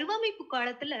 அப்ப கருவமைப்பு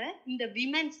காலத்துல இந்த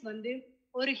விமென்ஸ்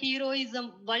ஒரு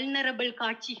ஹீரோயிசம், வல்னரபிள்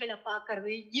காட்சிகளை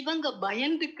பாக்குறது, இவங்க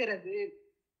பயந்துக்கிறது,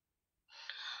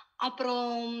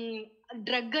 அப்புறம்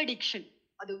ட்ரக் அடிக்ஷன்,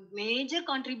 அது மேஜர்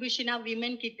கான்ட்ரிபியூஷனா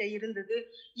விமென் கிட்ட இருந்தது.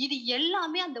 இது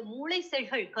எல்லாமே அந்த மூளை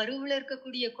செல்கள், கருவுல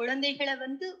இருக்கக்கூடிய குழந்தைகளை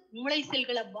மூளை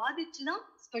செல்களை பாதிச்சுதான்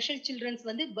ஸ்பெஷல் சில்ட்ரன்ஸ்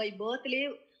பை பர்த்லயே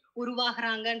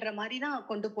உருவாகிறாங்கன்ற மாதிரிதான்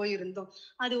கொண்டு போயிருந்தோம்.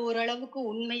 அது ஓரளவுக்கு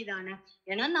உண்மைதானே?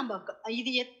 ஏன்னா நம்ம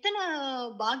இது எத்தனை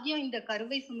பாக்கியம் இந்த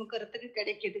கருவை சுமக்கிறதுக்கு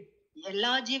கிடைக்குது.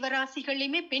 எல்லா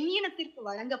ஜீவராசிகள்லயுமே பெண் இனத்திற்கு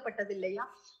வழங்கப்பட்டது இல்லையா?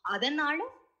 அதனால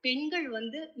பெண்கள்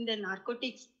இந்த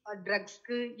நார்கோட்டிக்ஸ்,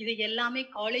 ட்ரக்ஸ்க்கு இது எல்லாமே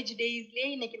காலேஜ் டேஸ்லயே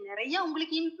இன்னைக்கு நிறைய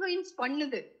உங்களுக்கு இன்ஃப்ளூயன்ஸ்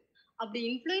பண்ணுது. அப்படி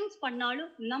இன்ஃப்ளூயன்ஸ்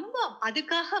பண்ணாலும் நம்ம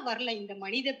அதுக்காக வரல, இந்த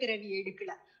மனித பிறவி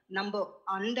எடுக்கல. நம்ம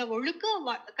அந்த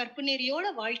ஒழுக்க கற்பு நெறியோட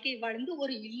வாழ்க்கை வாழ்ந்து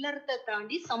ஒரு இல்லறத்தை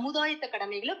தாண்டி சமுதாயத்தை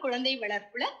கடமைகளை, குழந்தை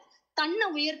வளர்ப்புல தன்னை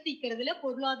உயர்த்திக்கிறதுல,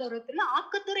 பொருளாதாரத்துல,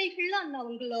 ஆக்கத்துறைகள்ல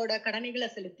அவங்களோட கடமைகளை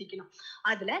செலுத்திக்கணும்.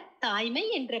 அதுல தாய்மை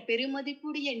என்ற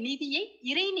பெருமதிப்புடைய நிதியை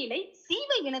இறைநிலை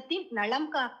சீவ இனத்தின் நலம்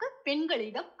காக்க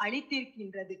பெண்களிடம்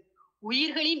அளித்திருக்கின்றது.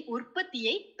 உயிர்களின்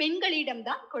உற்பத்தியை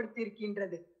பெண்களிடம்தான்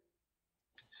கொடுத்திருக்கின்றது.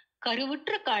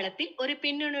 கருவுற்ற காலத்தில் ஒரு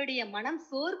பெண்ணினுடைய மனம்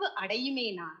சோர்வு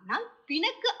அடையுமேயானால்,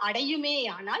 பிணக்கு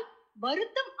அடையுமேயானால்,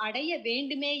 வருத்தம் அடைய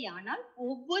வேண்டுமேயானால்,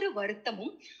 ஒவ்வொரு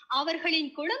வருத்தமும் அவர்களின்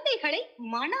குழந்தைகளை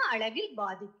மன அளவில்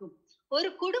பாதிக்கும். ஒரு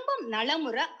குடும்பம்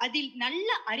நலமுற அதில் நல்ல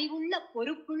அறிவுள்ள,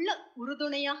 பொறுப்புள்ள,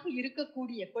 உறுதுணையாக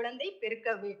இருக்கக்கூடிய குழந்தை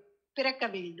பிறக்க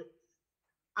வேண்டும்.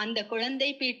 அந்த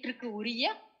குழந்தை பேற்றுக்கு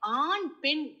உரிய ஆண்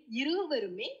பெண்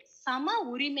இருவருமே சம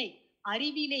உரிமை,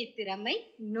 அறிவிலே திறமை,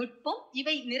 நுட்பம்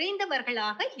இவை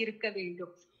நிறைந்தவர்களாக இருக்க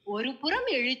வேண்டும். ஒரு புறம்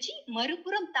எழுச்சி,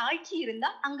 மறுபுறம் தாழ்ச்சி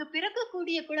இருந்தால் அங்கு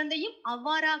பிறக்கக்கூடிய குழந்தையும்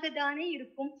அவ்வாறாக தானே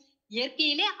இருக்கும்.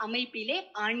 இயற்கையிலே அமைப்பிலே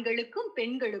ஆண்களுக்கும்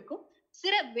பெண்களுக்கும்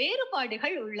சில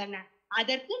வேறுபாடுகள் உள்ளன.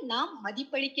 அதற்கு நாம்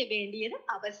மதிப்பளிக்க வேண்டியது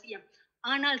அவசியம்.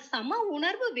 ஆனால் சம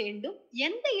உணர்வு வேண்டும்.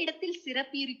 எந்த இடத்தில்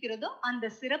சிறப்பு இருக்கிறதோ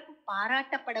அந்த சிறப்பு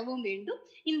பாராட்டப்படவும் வேண்டும்.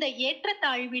 இந்த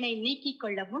ஏற்றத்தாழ்வினை நீக்கிக்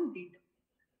கொள்ளவும் வேண்டும்.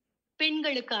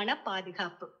 பெண்களுக்கான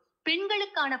பாதுகாப்பு.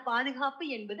 பெண்களுக்கான பாதுகாப்பு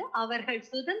என்பது அவர்கள்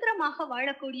சுதந்திரமாக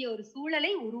வாழக்கூடிய ஒரு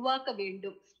சூழலை உருவாக்க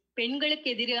வேண்டும். பெண்களுக்கு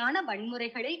எதிரான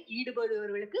வன்முறைகளை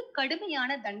ஈடுபடுபவர்களுக்கு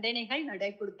கடுமையான தண்டனைகள்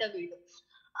நடைபெறுத்த வேண்டும்.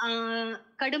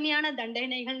 கடுமையான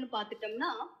தண்டனைகள்னு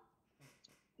பார்த்துட்டோம்னா,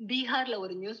 பீகார்ல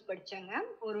ஒரு நியூஸ் படிச்சாங்க.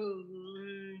 ஒரு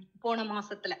போன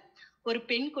மாசத்துல ஒரு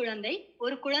பெண் குழந்தை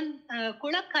ஒரு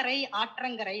குளக்கரை,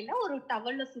 ஆற்றங்கரையில ஒரு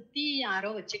டவல்ல சுத்தி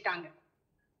யாரோ வச்சுட்டாங்க.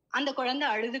 அந்த குழந்தை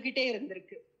அழுதுகிட்டே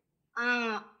இருந்திருக்கு.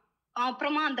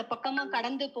 அப்புறமா அந்த பக்கமா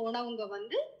கடந்து போனவங்க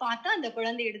பார்த்தா அந்த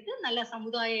குழந்தை எடுத்து நல்ல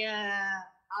சமுதாய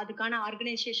அதுக்கான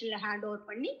ஆர்கனைசேஷன்ல ஹேண்ட் ஓவர்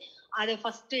பண்ணி அதை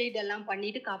ஃபர்ஸ்ட் எய்ட் எல்லாம்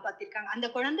பண்ணிட்டு காப்பாத்திருக்காங்க. அந்த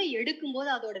குழந்தை எடுக்கும் போது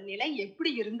அதோட நிலை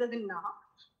எப்படி இருந்ததுன்னா,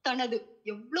 தனது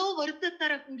எவ்வளவு வருத்த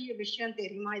தரக்கூடிய விஷயம்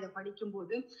தெரியுமா? இதை படிக்கும்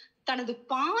போது தனது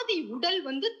பாதி உடல்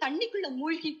தண்ணிக்குள்ள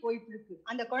மூழ்கி போயிட்டு இருக்கு.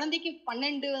 அந்த குழந்தைக்கு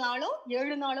 12 நாளோ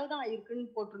 7 நாளோ தான் இருக்குன்னு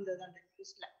போட்டிருந்தது அந்த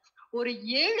நியூஸ்ல. ஒரு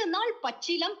 7 நாள்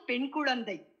பச்சிலம் பெண்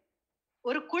குழந்தை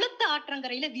ஒரு குளத்து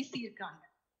ஆற்றங்கரையில வீசி இருக்காங்க.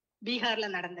 பீகார்ல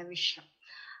நடந்த விஷயம்.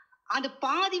 அது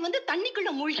பாதி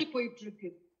தண்ணிக்குள்ள மூழ்கி போயிட்டு இருக்கு.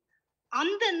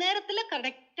 அந்த நேரத்துல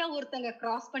கரெக்டா ஒருத்தங்க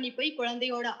கிராஸ் பண்ணி போய்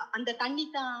குழந்தையோட அந்த தண்ணி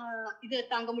இது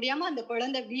தாங்க முடியாம அந்த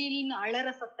குழந்தை வீலின்னு அலற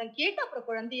சத்தம் கேட்டு அப்புறம்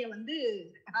குழந்தைய வந்து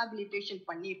ரீஹாபிலிட்டேஷன்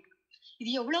பண்ணிருக்கு.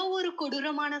 இது எவ்வளவு ஒரு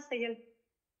கொடூரமான செயல்.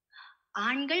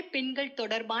 ஆண்கள் பெண்கள்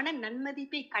தொடர்பான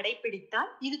நன்மதிப்பை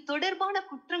கடைபிடித்தால் இது தொடர்பான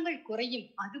குற்றங்கள் குறையும்.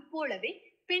 அது போலவே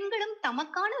பெண்களும்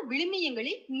தமக்கான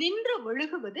விழுமியங்களில் நின்று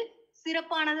ஒழுகுவது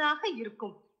சிறப்பானதாக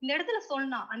இருக்கும். இந்த இடத்துல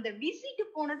சொன்னா அந்த வீசிட்டு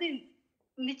போனது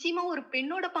நிச்சயமா ஒரு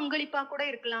பெண்ணோட பங்களிப்பா கூட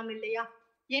இருக்கலாம் இல்லையா?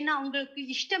 ஏன்னா அவங்களுக்கு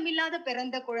இஷ்டமில்லாத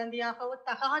பிறந்த குழந்தையாகவோ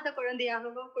தகாத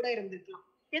குழந்தையாகவோ கூட இருந்திருக்கலாம்.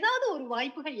 ஏதாவது ஒரு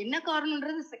வாய்ப்புகள், என்ன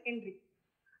காரணம்ன்றது செகண்டரி.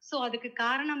 சோ அதுக்கு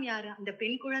காரணம் யாரு? அந்த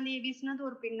பெண் குழந்தையை வீசினது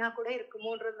ஒரு பெண்ணா கூட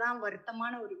இருக்குமோன்றதுதான்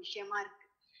வருத்தமான ஒரு விஷயமா இருக்கு.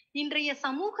 இன்றைய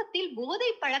சமூகத்தில் போதை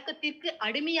பழக்கத்திற்கு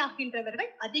அடிமையாகின்றவர்கள்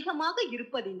அதிகமாக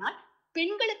இருப்பதினால்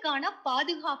பெண்களுக்கான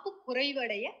பாதுகாப்பு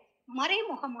குறைவடைய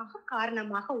மறைமுகமாக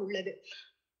காரணமாக உள்ளது.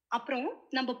 அப்புறம்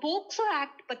நம்ம போக்சோ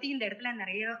ஆக்ட் பத்தி இந்த இடத்துல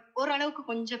நிறைய ஓரளவுக்கு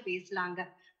கொஞ்சம் பேசலாங்க.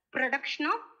 Protection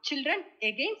of children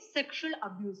against sexual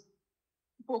abuse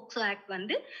POCSO act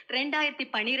வந்து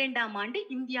 2012ஆம் ஆண்டு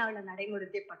இந்தியாவில்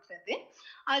நடைமுறைப்படுத்தப்பட்டது.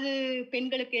 அது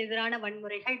பெண்களுக்கு எதிரான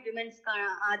வன்முறைகள், விமென்ஸ்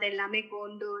அதெல்லாமே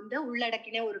கொண்டு வந்து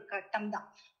உள்ளடக்கின ஒரு சட்டம் தான்.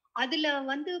 அதுல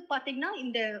வந்து பாத்தீங்கன்னா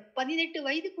இந்த 18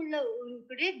 வயதுக்குள்ள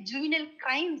ஜுவினல்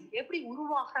கிரைம்ஸ் எப்படி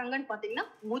உருவாகுறாங்கன்னு பாத்தீங்கன்னா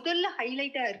முதல்ல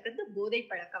ஹைலைட்டா இருக்கிறது போதை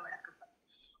பழக்க வழக்கம்.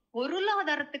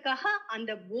 பொருளாதாரத்துக்காக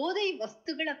அந்த போதை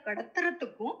வஸ்துகளை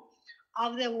கடத்துறதுக்கும்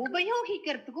அதை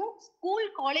உபயோகிக்கிறதுக்கும் ஸ்கூல்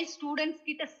காலேஜ் ஸ்டூடெண்ட்ஸ்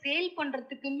கிட்ட சேல்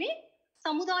பண்றதுக்குமே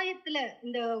சமுதாயத்துல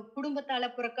இந்த குடும்பத்தால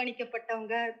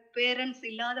புறக்கணிக்கப்பட்டவங்க, பேரண்ட்ஸ்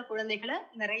இல்லாத குழந்தைகளை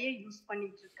நிறைய யூஸ்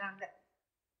பண்ணிட்டு இருக்காங்க.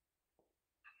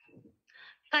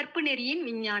 கற்பு நெறியின்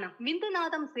விஞ்ஞானம்.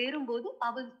 விந்துநாதம் சேரும் போது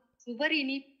அவள்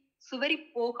சுவரி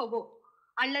போகவோ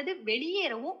அல்லது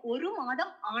வெளியேறவோ 1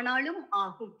 மாதம் ஆனாலும்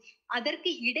ஆகும்.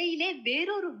 அதற்கு இடையிலே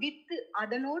வேறொரு வித்து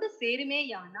அதனோடு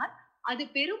சேருமேயானால் அது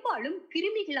பெரும்பாலும்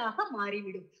கிருமிகளாக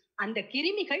மாறிவிடும். அந்த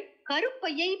கிருமிகள்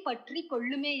கருப்பையை பற்றி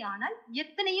கொள்ளுமேயானால்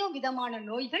எத்தனையோ விதமான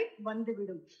நோய்கள்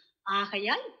வந்துவிடும்.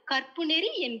 ஆகையால் கற்பு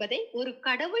நெறி என்பதை ஒரு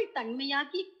கடவுள்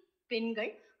தன்மையாகி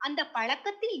பெண்கள் அந்த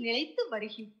பழக்கத்தில் நிலைத்து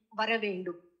வர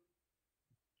வேண்டும்.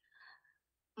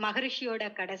 மகரிஷியோட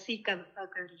கடைசி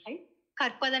கவிகள்,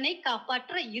 கற்பதனை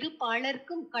காப்பாற்ற இரு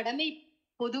பாலருக்கும் கடமை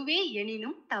பொதுவே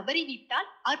எனினும் தவறிவிட்டால்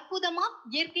அற்புதமா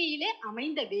இயற்கையிலே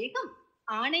அமைந்த வேகம்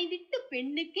ஆணை விட்டு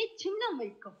பெண்ணுக்கே சின்னம்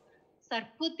வைக்கும்.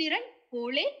 சற்புத்திரன்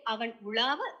போலே அவன்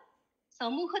உலாவ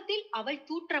சமூகத்தில் அவள்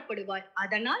தூற்றப்படுவாள்.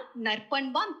 அதனால்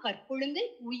நற்பண்பான் கற்பொழுங்கை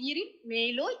உயிரில்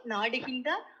மேலோய்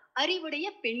நாடுகின்றார் அறிவுடைய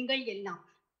பெண்கள் எல்லாம்.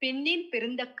 பெண்ணின்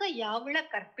பெருந்தக்க யாவுள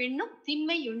கற்பெண்ணும்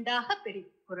திண்மையுண்டாக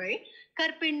பெருக்குறள்.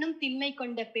 கற்பெண்ணும் திண்மை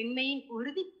கொண்ட பெண்மையின்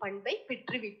உறுதி பண்பை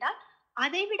பெற்றுவிட்டால்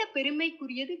அதைவிட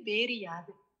பெருமைக்குரியது வேறு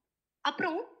யாது?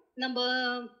 அப்புறம் நம்ம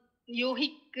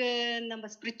யோகிக்கு நம்ம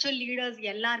ஸ்பிரிச்சுவல் லீடர்ஸ்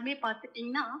எல்லாருமே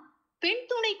பார்த்துட்டீங்கன்னா பெண்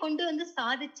துணை கொண்டு வந்து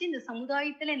சாதிச்சு இந்த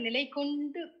சமுதாயத்துல நிலை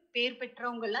கொண்டு பேர்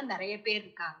பெற்றவங்க எல்லாம் நிறைய பேர்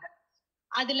இருக்காங்க.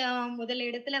 அதுல முதல்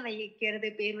இடத்துல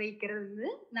பேர் வைக்கிறது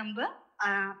நம்ம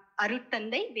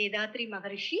அருட்தந்தை வேதாத்ரி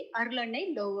மகரிஷி, அருளன்னை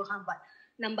லோகாம்பாள்.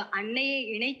 நம்ம அன்னையை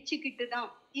இணைச்சுக்கிட்டுதான்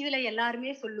இதுல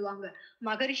எல்லாருமே சொல்லுவாங்க.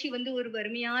 மகரிஷி வந்து ஒரு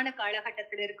வறுமையான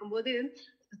காலகட்டத்துல இருக்கும்போது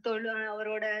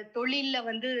அவரோட தொழில்ல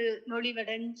வந்து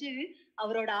நொழிவடைஞ்சு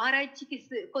அவரோட ஆராய்ச்சிக்கு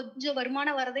கொஞ்சம்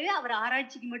வருமானம் வரதே அவர்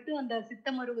ஆராய்ச்சிக்கு மட்டும் அந்த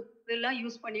சித்த மருத்துவெல்லாம்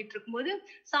யூஸ் பண்ணிட்டு இருக்கும்போது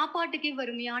சாப்பாட்டுக்கே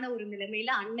வறுமையான ஒரு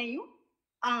நிலைமையில அன்னையும்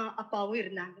அப்பாவும்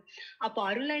இருந்தாங்க. அப்போ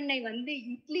அருளன்னை வந்து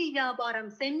இட்லி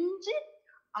வியாபாரம் செஞ்சு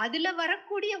அதுல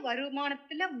வரக்கூடிய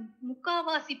வருமானத்துல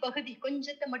முக்காவாசி பகுதி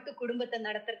கொஞ்சத்தை மட்டும் குடும்பத்தை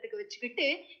நடத்துறதுக்கு வச்சுக்கிட்டு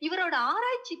இவரோட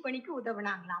ஆராய்ச்சி பணிக்கு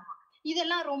உதவுனாங்களாமா.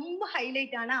 இதெல்லாம் ரொம்ப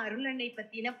ஹைலைட் ஆன அருளன்னை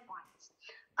பத்தின பாயிண்ட்ஸ்.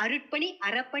 அருட்பணி,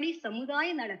 அறப்பணி, சமுதாய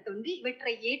நலத்தொண்டு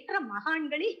இவற்றை ஏற்ற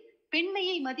மகான்களில்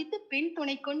பெண்மையை மதித்து பெண்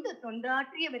துணை கொண்டு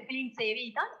தொண்டாற்றியவர்களின்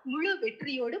சேவைதான் முழு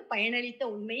வெற்றியோடு பயனளித்த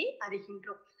உண்மையை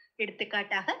அறிகின்றோம்.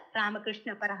 எடுத்துக்காட்டாக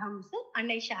ராமகிருஷ்ண பரமஹம்சர்,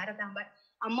 அன்னை சாரதாம்பாள்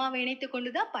அம்மாவை இணைத்து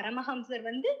கொண்டுதான் பரமஹம்சர்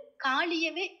வந்து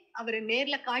காளியவே அவரு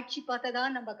நேர்ல காட்சி பார்த்ததா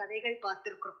நம்ம கதைகள்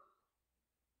பார்த்திருக்கிறோம்.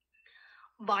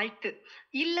 வாழ்த்து.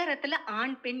 இல்லறத்துல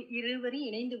ஆண் பெண் இருவரும்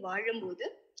இணைந்து வாழும் போது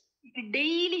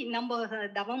டெய்லி நம்ம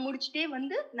தவம் முடிச்சுட்டே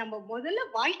வந்து நம்ம முதல்ல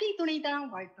வாழ்க்கை துணை தான்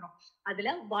வாழ்த்துறோம். அதுல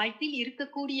வாழ்த்தில்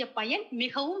இருக்கக்கூடிய பயன்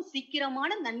மிகவும்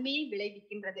சீக்கிரமான நன்மையை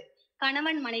விளைவிக்கின்றது.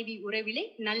 கணவன் மனைவி உறவிலே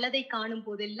நல்லதை காணும்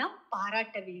போதெல்லாம்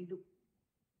பாராட்ட வேண்டும்.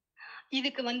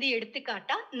 இதுக்கு வந்து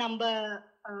எடுத்துக்காட்டா நம்ம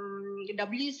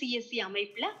WCSC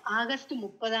அமைப்புல ஆகஸ்ட்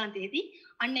 30ஆம் தேதி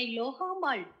அன்னை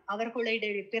லோகாம்பாள்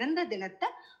அவர்களுடைய பிறந்த தினத்தை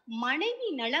மனைவி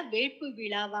நல வேட்பு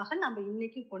விழாவாக நம்ம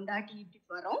இன்னைக்கு கொண்டாடிட்டு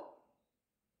வரோம்.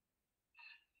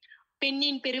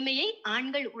 பெண்ணின் பெருமையை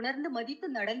ஆண்கள் உணர்ந்து மதித்து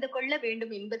நடந்து கொள்ள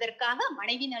வேண்டும் என்பதற்காக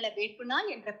மனைவி நல வேட்பு நாள்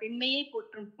என்ற பெண்மையை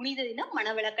போற்றும் புனித தினம்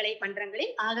மனவளக்கலை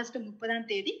மன்றங்களில் ஆகஸ்ட் 30ஆம்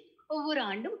தேதி ஒவ்வொரு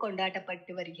ஆண்டும்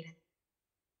கொண்டாடப்பட்டு வருகிறது.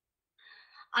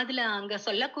 அதுல அங்க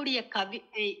சொல்லக்கூடிய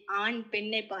ஆண்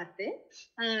பெண்ணை பார்த்து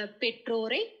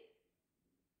பெற்றோரை,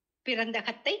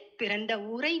 பிறந்தகத்தை, பிறந்த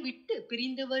ஊரை விட்டு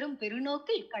பிரிந்து வரும்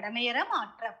பெருநோக்கில் கடமையற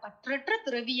மாற்ற பற்றற்ற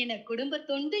துறவியென குடும்ப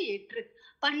தொண்டு ஏற்று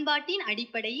பண்பாட்டின்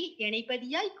அடிப்படையை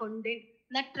இணைப்பதியாய் கொண்டு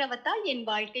நற்றவத்தால் என்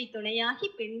வாழ்க்கை துணையாகி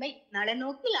பெண்மை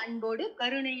நலநோக்கில் அன்போடு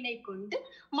கருணையினை கொண்டு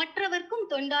மற்றவர்க்கும்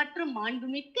தொண்டாற்றும்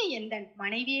மாண்புமிக்க எந்தன்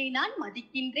மனைவியை நான்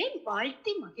மதிக்கின்றேன்,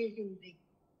 வாழ்த்தி மகிழ்கின்றேன்.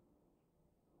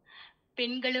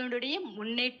 பெண்களுடைய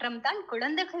முன்னேற்றம் தான்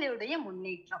குழந்தைகளுடைய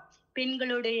முன்னேற்றம்,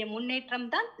 பெண்களுடைய முன்னேற்றம்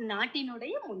தான்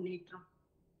நாட்டினுடைய முன்னேற்றம்.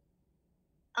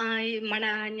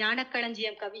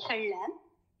 ஞானக்களஞ்சியம் கவிகள்ல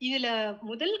இதுல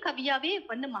முதல் கவியாவே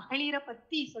மகளிரை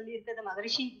பத்தி சொல்லியிருக்கிறது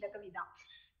மகரிஷி இந்த கவிதான்.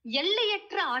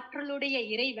 எல்லையற்ற ஆற்றலுடைய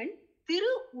இறைவன்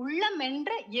திரு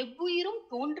உள்ளமென்ற எவ்வுயிரும்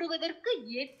தோன்றுவதற்கு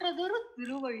ஏற்றதொரு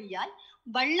திருவழியாய்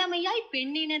வல்லமையாய்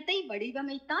பெண்ணினத்தை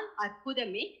வடிவமைத்தான்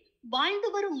அற்புதமே. வாழ்ந்து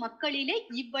வரும் மக்களிலே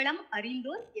இவ்வளம்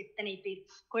அறிந்தோர் எத்தனை பேர்.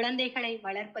 குழந்தைகளை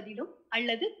வளர்ப்பதிலும்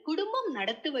அல்லது குடும்பம்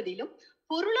நடத்துவதிலும்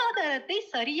பொருளாதாரத்தை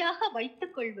சரியாக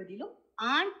வைத்துக் கொள்வதிலும்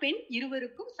ஆண் பெண்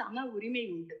இருவருக்கும் சம உரிமை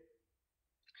உண்டு.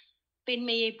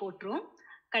 பெண்மையை போற்றும்.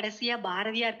 கடைசியா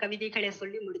பாரதியார் கவிதைகளை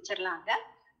சொல்லி முடிச்சிடலாங்க.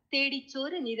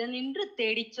 தேடிச்சோறு நிதனின்று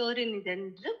தேடிச்சோறு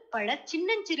நிதன்று பல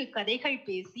சின்னஞ்சிறு கதைகள்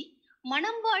பேசி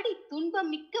மனம் வாடி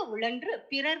துன்பமிக்க உழன்று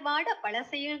பிறர் வாட பல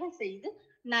செயல்கள் செய்து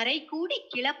நரை கூடி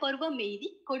கிளப்பருவம் எய்தி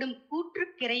கொடும் கூற்று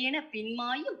கிரையென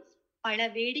பின்மாயும் பல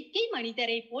வேடிக்கை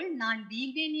மனிதரை போல் நான்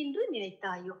வீழ்வேன் என்று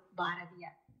நினைத்தாயோ.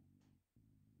 பாரதியார்.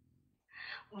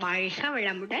 வாழ்க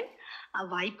வளமுடன்.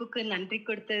 வாய்ப்புக்கு நன்றி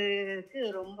கொடுத்ததுக்கு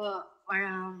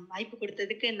வாய்ப்பு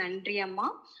கொடுத்ததுக்கு நன்றி அம்மா.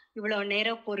 இவ்வளவு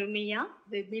நேரம் பொறுமையா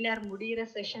வெபினார் முடிகிற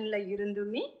செஷன்ல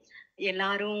இருந்துமே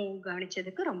எல்லாரும்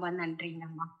கவனிச்சதுக்கு ரொம்ப நன்றிங்க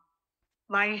அம்மா.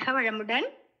 வாழ்க வளமுடன்.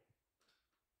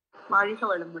 வாழ்க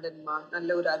வளமுடன்மா.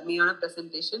 நல்ல ஒரு அருமையான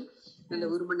பிரசன்டேஷன். நல்ல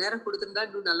 1 மணி நேரம் கொடுத்திருந்தா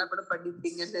இன்னும் நல்லா கூட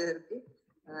பண்ணிருப்பீங்கன்னு இருக்கு.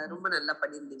 ரொம்ப நல்லா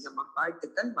பண்ணிருந்தீங்கம்மா.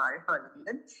 வாழ்த்துக்கள். வாழ்க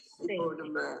வளமுடன். இப்போ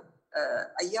நம்ம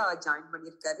ஐயா ஜாயின்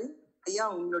பண்ணிருக்காரு. ஐயா,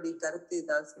 உங்களுடைய கருத்து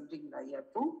ஏதாவது சொல்றீங்களா ஐயா?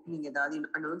 இப்போ நீங்க ஏதாவது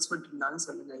அனௌன்ஸ்மெண்ட் இருந்தாலும்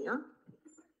சொல்லுங்க ஐயா.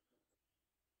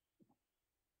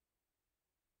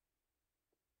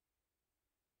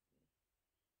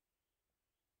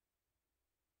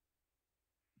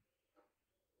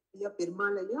 ஐயா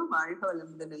பெருமாள் ஐயா, வாழ்க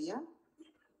வளமுடன் ஐயா.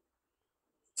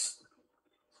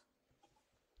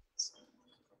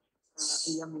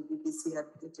 ஐயா மேபி பிஸியா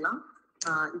இருக்கலாம்.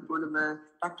 இப்போ நம்ம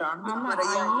டாக்டர் ஆனந்தகுமார்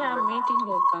ஐயா மீட்டிங்ல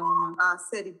இருக்காங்க.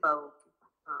 சரிப்பா,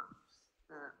 ஓகேப்பா.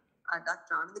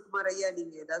 டாக்டர் ஆனந்தகுமார் ஐயா,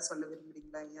 நீங்க ஏதாவது சொல்ல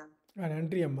விரும்புறீங்களா ஐயா?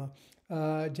 நன்றி அம்மா.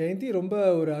 ஜெயந்தி, ரொம்ப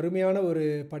ஒரு அருமையான ஒரு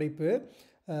படைப்பு.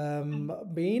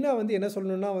 மெயினாக வந்து என்ன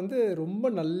சொல்லணுன்னா வந்து ரொம்ப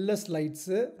நல்ல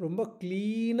ஸ்லைட்ஸு, ரொம்ப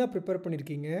க்ளீனாக ப்ரிப்பேர்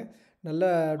பண்ணியிருக்கீங்க. நல்ல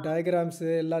டயக்ராம்ஸு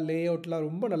எல்லாம் லே அவுட்லாம்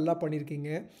ரொம்ப நல்லா பண்ணியிருக்கீங்க.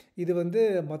 இது வந்து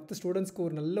மற்ற ஸ்டூடெண்ட்ஸ்க்கு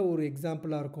ஒரு நல்ல ஒரு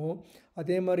எக்ஸாம்பிளாக இருக்கும்.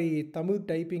 அதே மாதிரி தமிழ்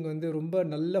டைப்பிங் வந்து ரொம்ப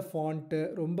நல்ல ஃபாண்ட்டு,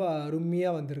 ரொம்ப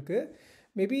அருமையாக வந்திருக்கு.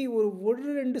 மேபி ஒரு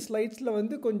 2 ஸ்லைட்ஸில்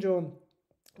வந்து கொஞ்சம்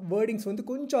வேர்டிங்ஸ் வந்து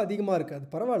கொஞ்சம் அதிகமாக இருக்குது.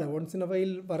 அது பரவாயில்ல, ஒன்ஸ் இன் அ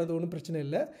வைல் வரது ஒன்றும் பிரச்சனை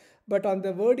இல்லை. பட் அந்த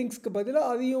வேர்டிங்ஸ்க்கு பதிலாக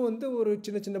அதையும் வந்து ஒரு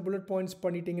சின்ன சின்ன புல்லட் பாயிண்ட்ஸ்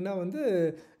பண்ணிட்டீங்கன்னா வந்து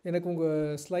எனக்கு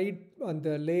உங்கள் ஸ்லைட்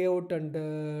அந்த லே அவுட் அண்ட்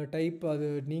டைப் அது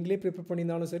நீங்களே ப்ரிப்பேர்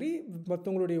பண்ணியிருந்தாலும் சரி,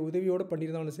 மற்றவங்களுடைய உதவியோடு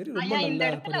பண்ணியிருந்தாலும் சரி, ரொம்ப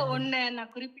நல்லா. ஒன்று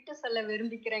நான் குறிப்பிட்டு சொல்ல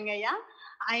விரும்பிக்கிறேங்க ஐயா.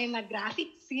 I am a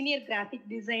senior graphic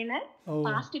designer.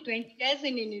 Past 20 years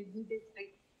in industry.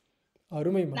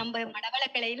 அருமை. நம்ம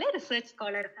மடவளக்கலையில ரிசர்ச்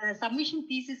ஸ்காலர். சப்மிஷன்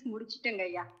தீசிஸ் முடிச்சிட்டேங்க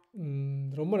ஐயா.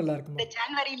 ரொம்ப நல்லா இருக்கு. இந்த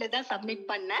ஜனவரியில தான் சப்மிட்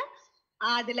பண்ணேன்.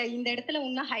 அதுல இந்த இடத்துல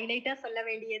இன்னும் ஹைலைட்டா சொல்ல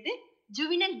வேண்டியது,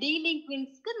 ஜுவினல்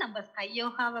டீலிங்க்வின்ஸ்க்கு நம்ம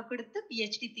கையோகாவை கொடுத்து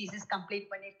PhD தீசிஸ்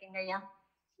கம்ப்ளீட் பண்ணிருக்கேங்க ஐயா.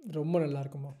 ரொம்ப நல்லா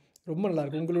இருக்குமா, ரொம்ப நல்லா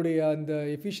இருக்கு. உங்களுடைய அந்த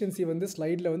எஃபிஷியன்சி வந்து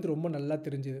ஸ்லைடில் வந்து ரொம்ப நல்லா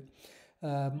தெரிஞ்சுது.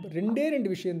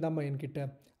 2 விஷயந்தாம்மா என்கிட்ட.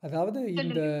 அதாவது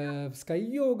இந்த ஸ்கை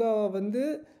யோகா வந்து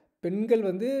பெண்கள்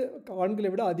வந்து ஆண்களை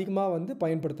விட அதிகமாக வந்து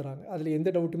பயன்படுத்துகிறாங்க. அதில் எந்த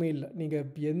டவுட்டுமே இல்லை. நீங்கள்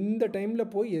எந்த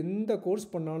டைமில் போய் எந்த கோர்ஸ்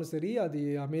பண்ணாலும் சரி, அது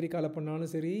அமெரிக்காவில்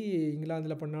பண்ணாலும் சரி,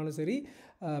 இங்கிலாந்தில் பண்ணாலும் சரி,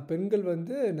 பெண்கள்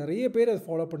வந்து நிறைய பேர் அதை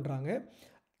ஃபாலோ பண்ணுறாங்க.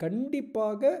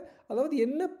 கண்டிப்பாக அதாவது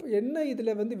என்ன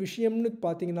இதில் வந்து விஷயம்னு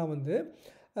பார்த்தீங்கன்னா வந்து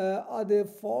அது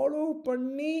ஃபாலோ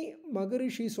பண்ணி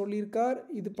மகரிஷி சொல்லியிருக்கார்,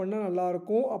 இது பண்ணால்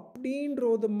நல்லாயிருக்கும்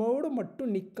அப்படின்றதோடு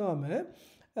மட்டும் நிற்காமல்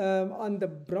அந்த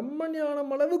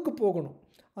பிரம்மஞானம் அளவுக்கு போகணும்.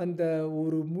 அந்த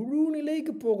ஒரு முழு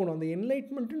நிலைக்கு போகணும். அந்த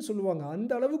என்லைட்மெண்ட்டுன்னு சொல்லுவாங்க,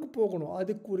 அந்த அளவுக்கு போகணும்.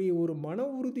 அதுக்குரிய ஒரு மன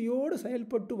உறுதியோடு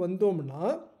செயல்பட்டு வந்தோம்னா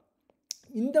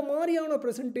இந்த மாதிரியான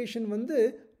ப்ரெசன்டேஷன் வந்து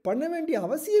பண்ண வேண்டிய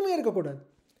அவசியமே இருக்கக்கூடாது.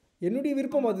 என்னுடைய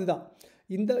விருப்பம் அதுதான்.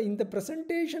 இந்த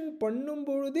ப்ரெசன்டேஷன் பண்ணும்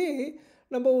பொழுதே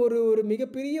நம்ம ஒரு ஒரு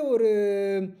மிகப்பெரிய ஒரு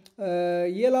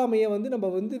இயலாமையை வந்து நம்ம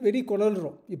வந்து வெறி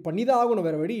கொணர்றோம். பண்ணி தான் ஆகணும்,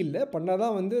 வேறு வழி இல்லை. பண்ணால்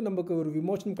தான் வந்து நமக்கு ஒரு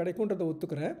விமோசனம் கிடைக்குன்றதை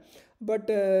ஒத்துக்கிறேன்.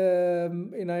 பட்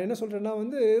நான் என்ன சொல்கிறேன்னா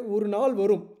வந்து ஒரு நாள்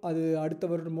வரும், அது அடுத்த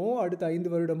வருடமோ அடுத்த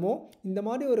 5 வருடமோ இந்த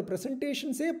மாதிரி ஒரு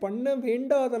ப்ரெசன்டேஷன்ஸே பண்ண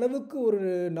வேண்டாத அளவுக்கு ஒரு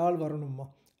நாள் வரணுமா.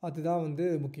 அதுதான் வந்து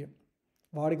முக்கியம்.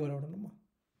 வாழ்க வளமுடன்மா.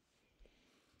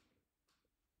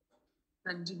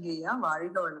 நன்றிங்க ஐயா.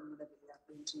 வாழ்க வளமுடன் ஐயா.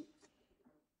 நன்றி.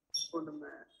 இப்போ நம்ம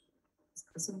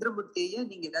சுந்தரமூர்த்தி ஐயா,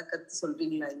 நீங்க ஏதாவது கருத்து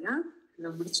சொல்றீங்களா ஐயா?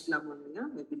 நம்ம முடிச்சுக்கலாமா ஐயா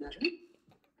வெபினார்?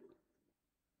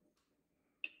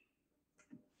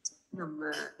 நம்ம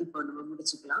இப்போ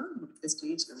முடிச்சுக்கலாம்.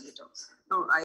 ஸ்டேஜ்ல வந்துட்டோம்.